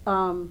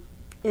in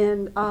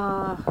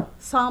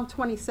Psalm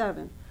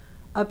 27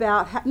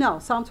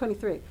 Psalm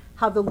 23,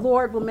 how the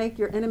Lord will make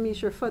your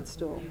enemies your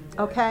footstool,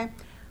 okay?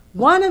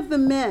 One of the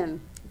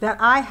men that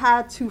I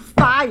had to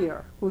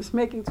fire, who was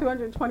making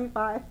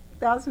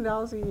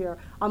 $225,000 a year.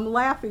 I'm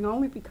laughing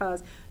only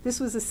because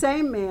this was the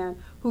same man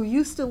who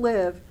used to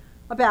live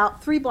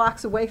about 3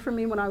 blocks away from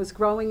me when I was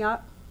growing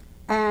up,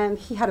 and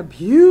he had a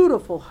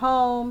beautiful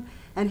home,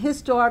 and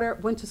his daughter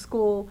went to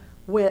school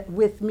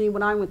with me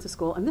when I went to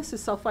school. And this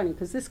is so funny,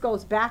 because this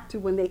goes back to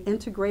when they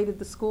integrated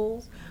the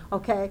schools,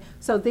 okay?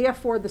 So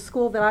therefore, the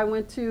school that I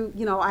went to,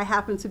 I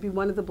happened to be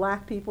one of the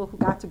black people who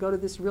got to go to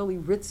this really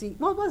ritzy,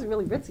 well, it wasn't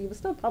really ritzy, it was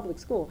still public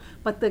school,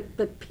 but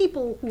the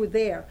people who were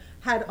there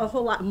had a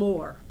whole lot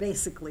more,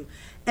 basically.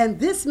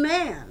 And this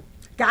man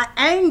got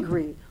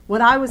angry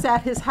when I was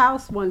at his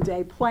house one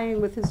day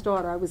playing with his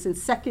daughter. I was in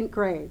 2nd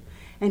grade,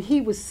 and he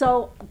was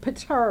so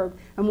perturbed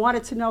and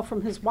wanted to know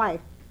from his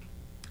wife,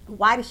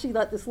 why did she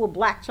let this little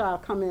black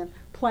child come in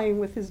playing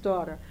with his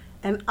daughter?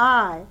 And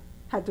I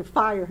had to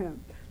fire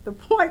him. The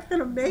point that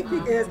I'm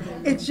making is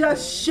it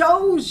just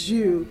shows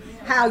you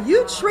how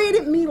you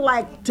treated me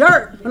like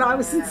dirt when I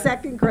was in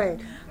 2nd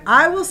grade.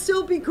 I will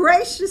still be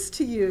gracious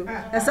to you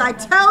as I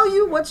tell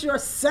you what your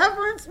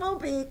severance will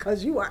be,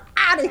 because you are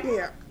out of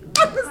here.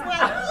 I was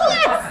like,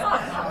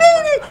 yes!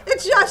 Meaning,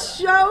 it just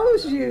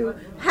shows you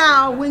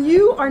how when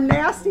you are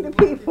nasty to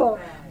people,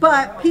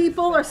 but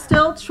people are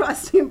still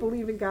trusting and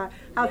believing God,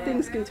 how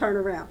things can turn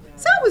around.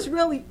 So it was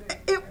really,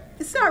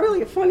 it's not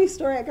really a funny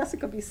story. I guess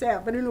it could be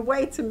sad, but in a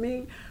way, to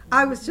me,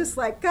 I was just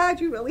like, God,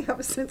 you really have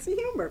a sense of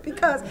humor.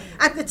 Because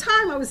at the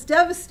time, I was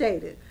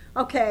devastated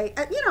Okay,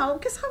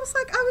 because I was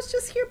like, I was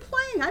just here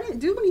playing. I didn't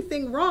do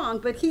anything wrong,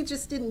 but he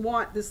just didn't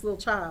want this little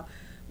child.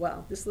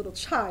 Well, this little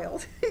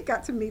child he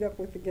got to meet up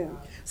with again.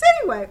 So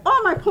anyway,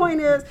 all my point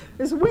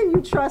is when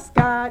you trust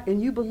God and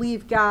you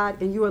believe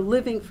God and you are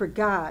living for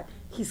God,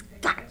 he's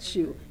got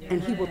you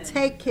and he will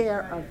take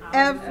care of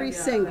every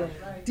single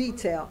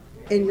detail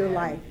in your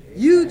life.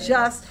 You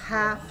just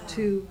have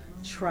to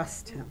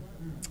trust him.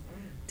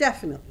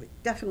 Definitely,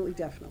 definitely,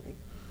 definitely.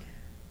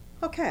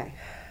 Okay,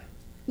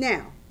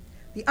 now,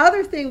 the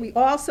other thing we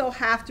also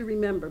have to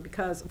remember,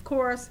 because of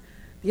course,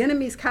 the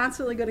enemy is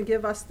constantly going to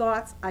give us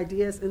thoughts,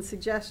 ideas, and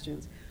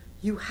suggestions.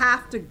 You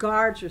have to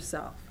guard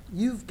yourself.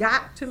 You've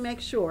got to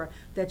make sure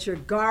that you're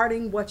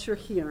guarding what you're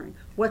hearing,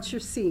 what you're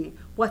seeing,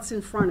 what's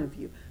in front of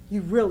you.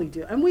 You really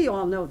do. And we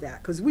all know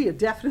that because we are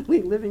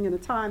definitely living in a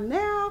time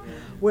now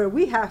where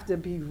we have to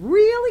be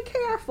really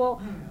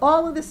careful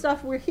all of the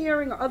stuff we're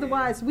hearing, or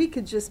otherwise we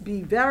could just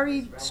be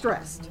very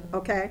stressed,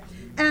 okay?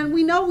 And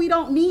we know we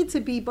don't need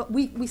to be, but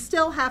we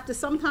still have to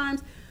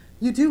sometimes.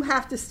 You do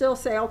have to still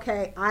say,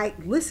 okay, I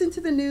listen to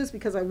the news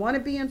because I want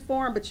to be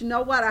informed, but you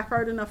know what? I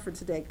heard enough for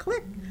today.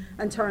 Click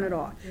and turn it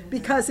off.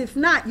 Because if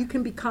not, you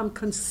can become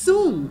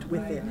consumed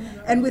with it.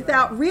 And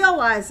without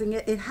realizing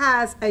it, it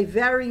has a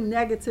very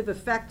negative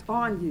effect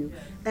on you.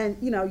 And,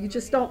 you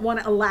just don't want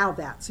to allow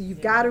that. So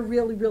you've got to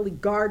really, really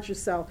guard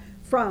yourself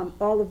from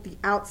all of the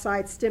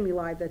outside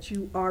stimuli that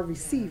you are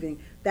receiving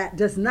that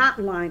does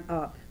not line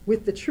up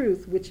with the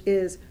truth, which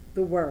is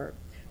the word.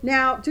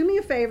 Now, do me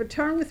a favor,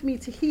 turn with me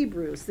to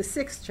Hebrews, the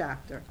 6th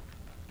chapter,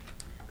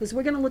 because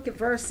we're going to look at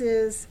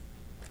verses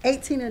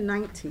 18 and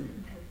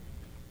 19.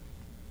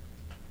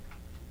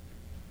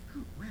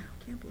 Oh, wow,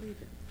 can't believe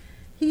it.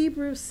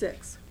 Hebrews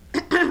 6,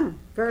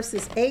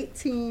 verses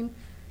 18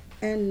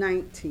 and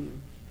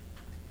 19.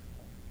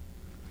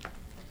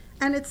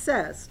 And it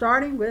says,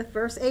 starting with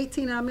verse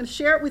 18, and I'm going to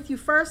share it with you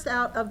first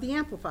out of the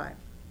Amplified.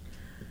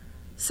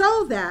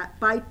 So that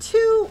by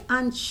two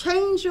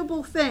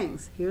unchangeable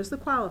things, here's the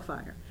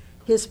qualifier,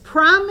 his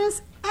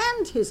promise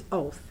and his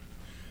oath,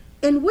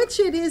 in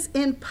which it is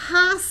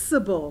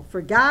impossible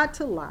for God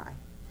to lie,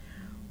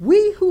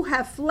 we who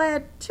have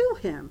fled to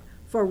him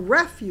for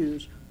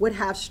refuge would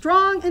have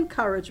strong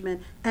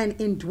encouragement and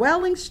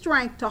indwelling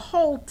strength to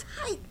hold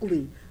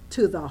tightly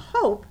to the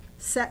hope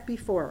set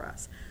before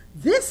us.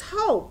 This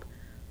hope,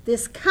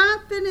 this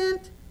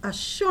confident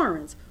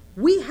assurance,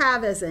 we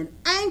have as an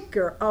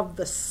anchor of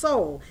the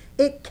soul.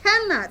 It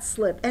cannot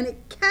slip and it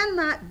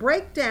cannot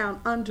break down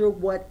under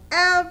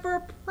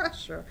whatever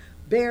pressure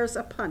bears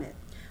upon it.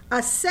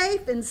 A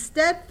safe and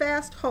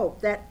steadfast hope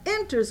that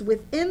enters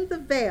within the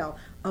veil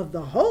of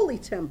the holy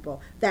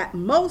temple, that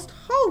most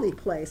holy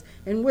place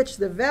in which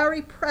the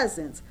very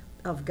presence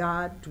of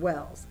God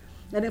dwells.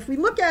 And if we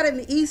look at it in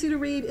the easy to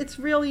read, it's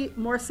really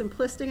more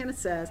simplistic, and it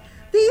says,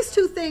 these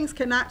two things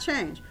cannot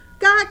change.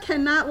 God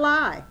cannot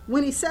lie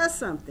when he says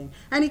something,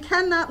 and he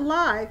cannot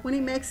lie when he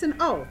makes an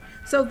oath.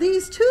 So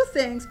these two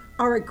things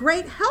are a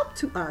great help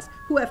to us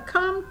who have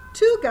come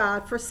to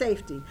God for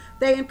safety.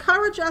 They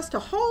encourage us to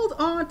hold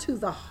on to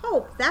the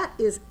hope that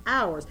is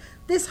ours.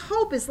 This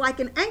hope is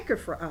like an anchor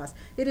for us.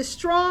 It is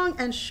strong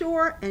and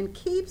sure and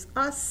keeps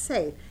us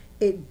safe.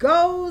 It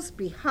goes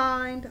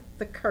behind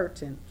the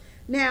curtain.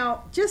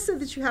 Now, just so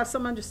that you have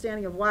some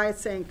understanding of why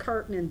it's saying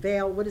curtain and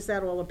veil, what is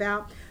that all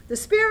about? The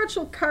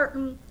spiritual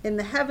curtain in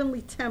the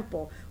heavenly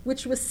temple,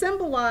 which was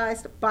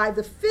symbolized by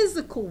the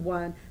physical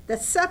one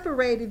that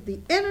separated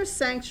the inner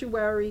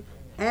sanctuary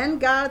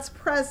and God's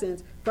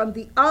presence from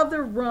the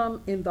other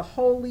room in the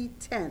holy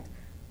tent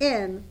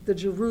in the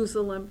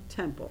Jerusalem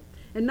temple.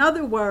 In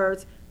other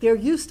words, there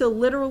used to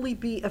literally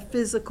be a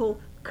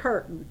physical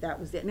curtain that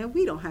was there. Now,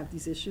 we don't have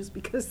these issues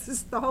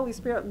because the Holy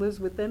Spirit lives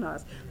within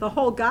us. The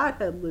whole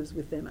Godhead lives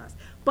within us.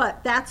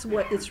 But that's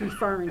what it's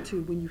referring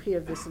to when you hear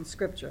this in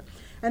Scripture.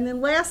 And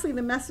then lastly,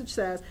 the message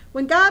says,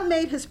 when God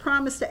made his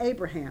promise to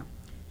Abraham,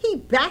 he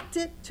backed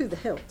it to the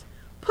hilt,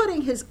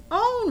 putting his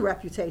own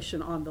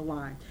reputation on the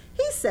line.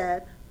 He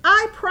said,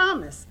 I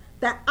promise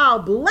that I'll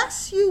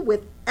bless you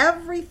with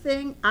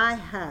everything I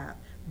have.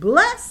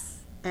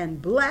 Bless and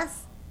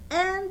bless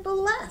and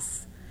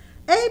bless.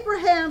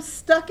 Abraham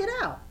stuck it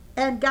out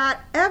and got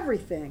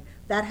everything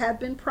that had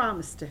been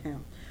promised to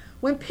him.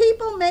 When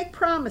people make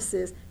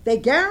promises, they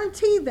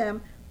guarantee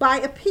them by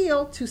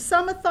appeal to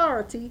some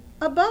authority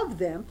above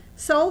them,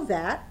 so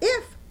that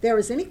if there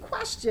is any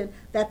question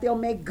that they'll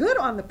make good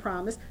on the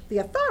promise, the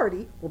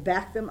authority will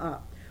back them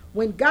up.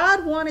 When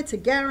God wanted to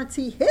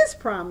guarantee his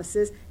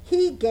promises,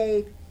 he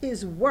gave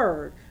his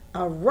word,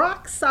 a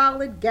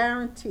rock-solid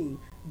guarantee.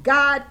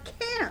 God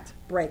can't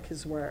break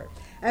his word.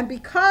 And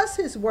because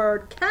his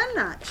word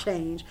cannot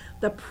change,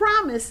 the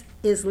promise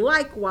is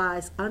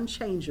likewise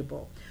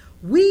unchangeable.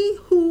 We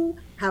who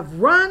have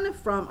run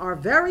from our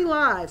very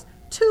lives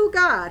to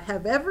God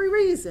have every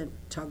reason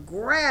to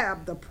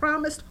grab the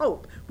promised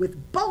hope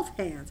with both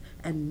hands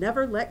and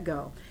never let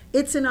go.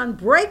 It's an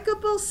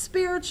unbreakable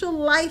spiritual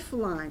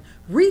lifeline,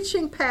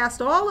 reaching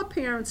past all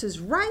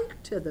appearances right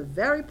to the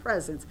very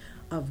presence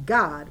of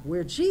God,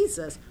 where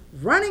Jesus,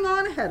 running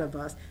on ahead of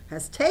us,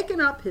 has taken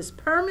up his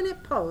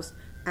permanent post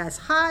as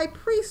high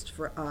priest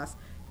for us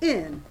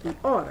in the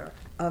order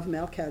of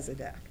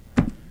Melchizedek.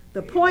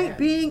 The point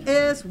being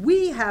is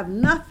we have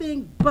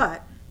nothing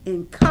but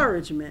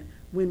encouragement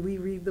when we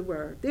read the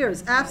word. There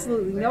is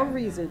absolutely no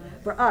reason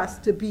for us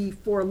to be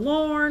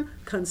forlorn,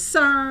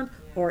 concerned,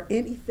 or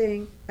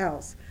anything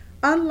else.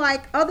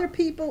 Unlike other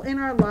people in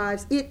our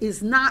lives, it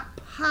is not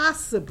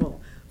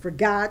possible for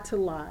God to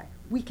lie.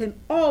 We can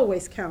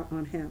always count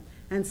on him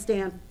and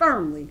stand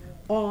firmly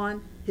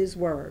on his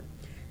word.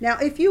 Now,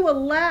 if you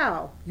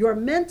allow your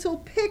mental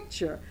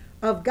picture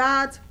of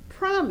God's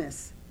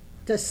promise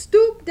to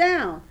stoop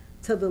down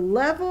to the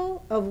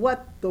level of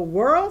what the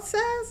world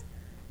says,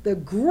 the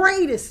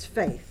greatest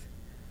faith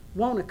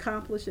won't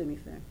accomplish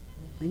anything.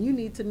 And you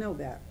need to know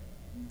that.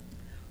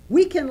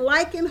 We can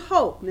liken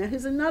hope. Now,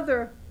 here's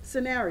another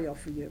scenario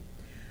for you.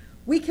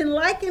 We can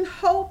liken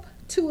hope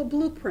to a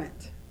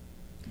blueprint.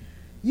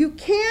 You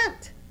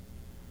can't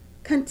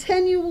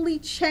continually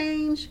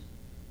change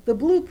the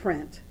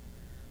blueprint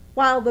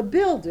while the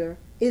builder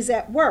is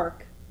at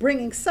work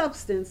bringing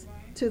substance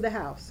to the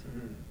house.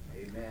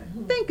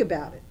 Amen. Think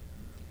about it.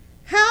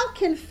 How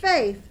can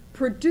faith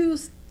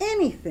produce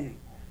anything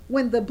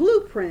when the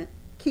blueprint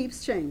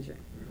keeps changing?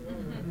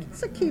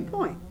 It's a key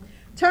point.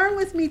 Turn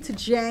with me to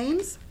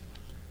James,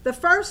 the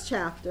 1st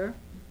chapter,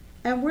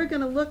 and we're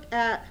going to look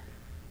at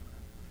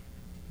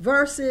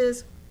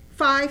verses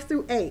 5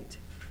 through 8.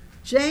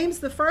 James,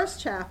 the 1st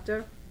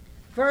chapter,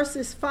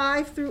 verses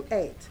 5 through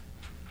 8.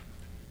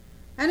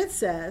 And it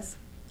says,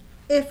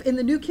 if in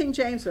the New King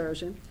James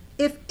Version,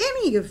 if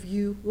any of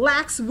you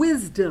lacks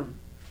wisdom,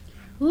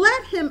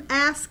 let him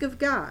ask of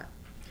God,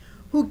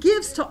 who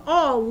gives to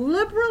all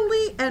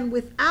liberally and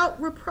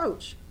without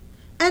reproach,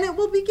 and it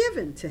will be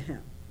given to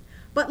him.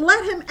 But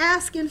let him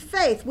ask in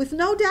faith with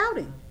no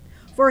doubting.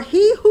 For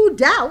he who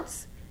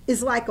doubts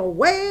is like a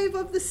wave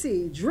of the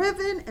sea,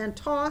 driven and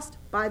tossed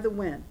by the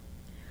wind.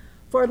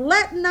 For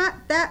let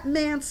not that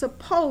man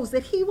suppose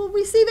that he will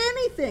receive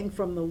anything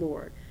from the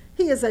Lord.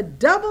 He is a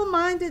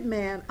double-minded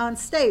man,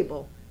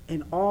 unstable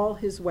in all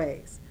his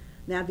ways.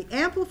 Now, the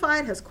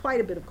Amplified has quite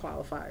a bit of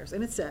qualifiers,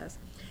 and it says,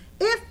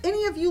 if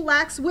any of you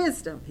lacks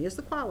wisdom, here's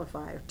the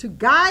qualifier, to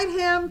guide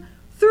him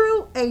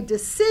through a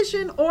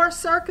decision or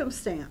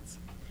circumstance,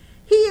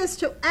 he is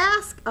to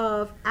ask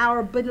of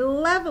our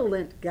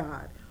benevolent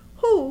God,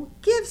 who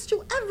gives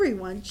to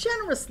everyone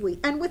generously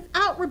and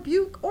without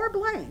rebuke or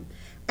blame,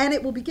 and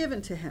it will be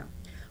given to him.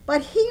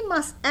 But he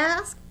must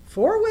ask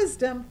for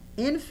wisdom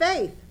in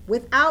faith,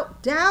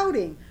 without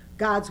doubting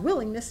God's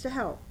willingness to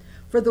help.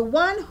 For the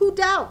one who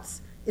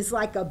doubts is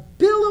like a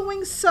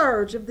billowing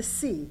surge of the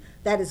sea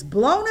that is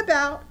blown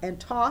about and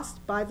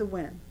tossed by the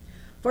wind.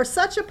 For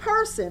such a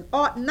person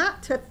ought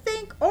not to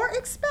think or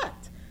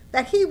expect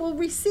that he will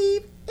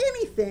receive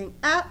anything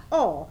at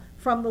all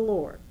from the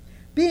Lord,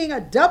 being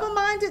a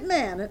double-minded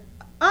man,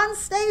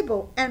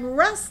 unstable and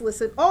restless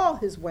in all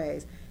his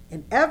ways,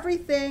 in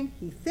everything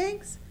he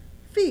thinks,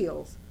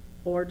 feels,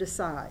 or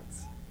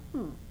decides.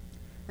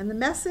 And the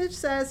Message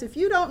says, if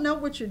you don't know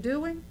what you're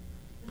doing,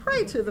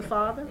 pray to the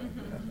Father.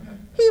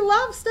 He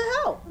loves to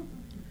help.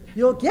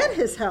 You'll get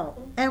his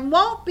help and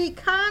won't be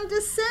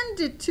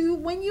condescended to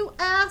when you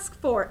ask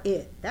for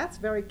it. That's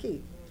very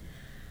key.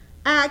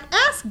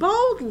 Ask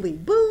boldly,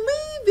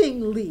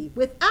 believingly,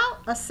 without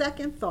a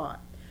second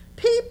thought.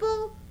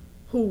 People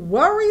who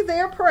worry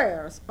their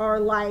prayers are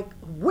like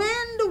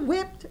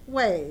wind-whipped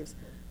waves.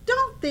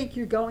 Don't think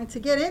you're going to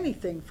get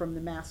anything from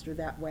the Master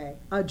that way.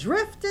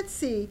 Adrift at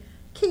sea,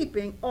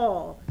 keeping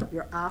all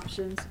your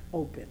options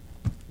open.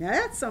 Now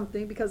that's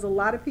something, because a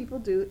lot of people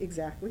do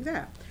exactly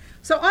that.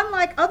 So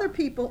unlike other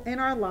people in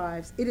our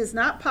lives, it is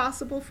not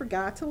possible for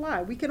God to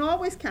lie. We can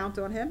always count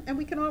on him, and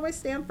we can always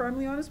stand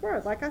firmly on his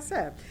word, like I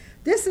said.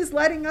 This is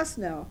letting us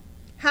know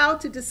how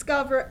to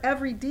discover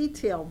every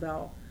detail,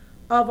 though,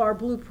 of our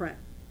blueprint.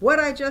 What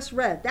I just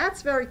read,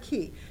 that's very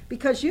key,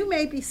 because you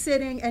may be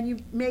sitting and you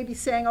may be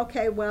saying,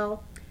 okay,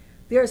 well,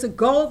 there's a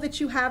goal that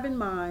you have in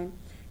mind,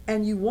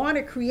 and you want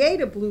to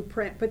create a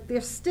blueprint, but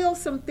there's still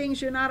some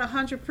things you're not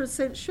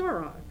 100%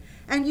 sure on.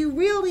 And you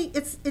really,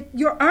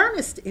 you're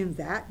earnest in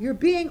that. You're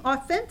being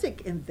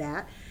authentic in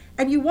that.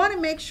 And you want to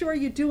make sure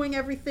you're doing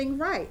everything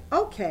right.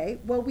 Okay,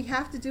 well, we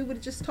have to do what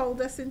it just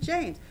told us in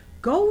James.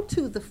 Go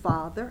to the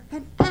Father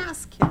and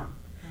ask him.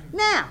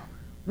 Now,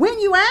 when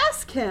you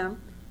ask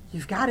him,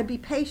 you've got to be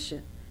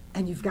patient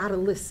and you've got to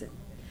listen,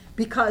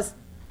 because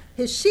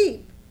his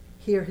sheep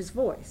hear his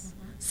voice.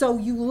 So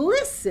you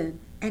listen,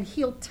 and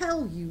he'll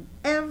tell you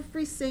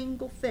every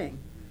single thing,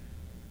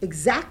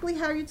 exactly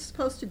how you're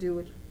supposed to do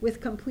it, with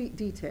complete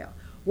detail.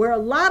 Where a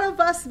lot of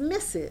us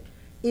miss it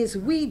is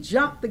we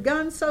jump the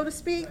gun, so to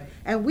speak,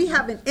 and we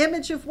have an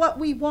image of what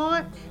we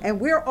want, and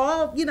we're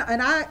all,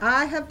 and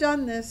I have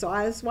done this, so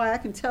that's why I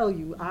can tell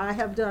you I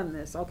have done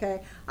this,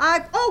 okay?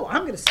 I'm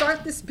going to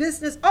start this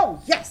business.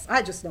 Oh, yes,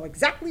 I just know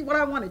exactly what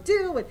I want to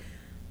do. And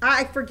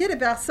I forget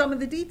about some of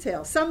the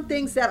details. Some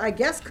things that I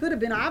guess could have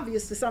been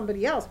obvious to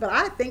somebody else, but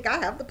I think I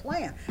have the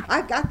plan.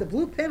 I've got the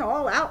blueprint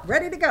all out,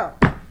 ready to go.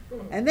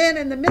 And then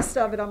in the midst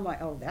of it, I'm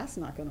like, oh, that's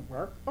not going to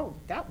work. Oh,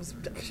 that's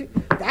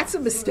a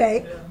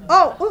mistake.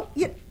 Oh,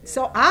 yeah.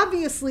 So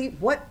obviously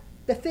what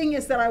the thing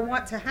is that I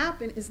want to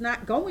happen is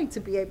not going to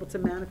be able to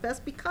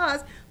manifest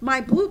because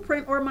my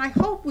blueprint or my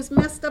hope was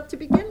messed up to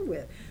begin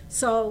with.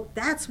 So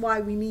that's why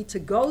we need to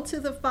go to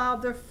the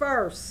Father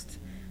first.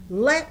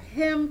 Let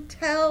him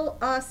tell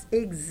us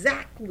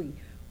exactly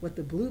what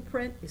the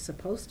blueprint is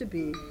supposed to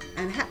be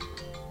and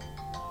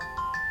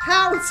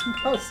how it's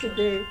supposed to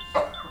be.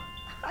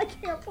 I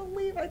can't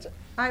believe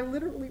I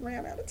literally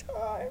ran out of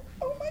time.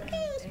 Oh my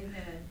gosh.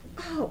 Amen.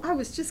 Oh, I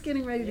was just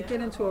getting ready to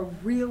get into a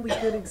really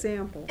good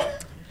example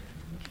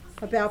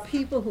about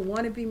people who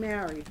want to be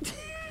married.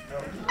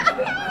 I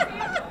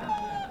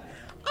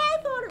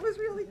thought it was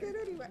really good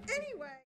anyway.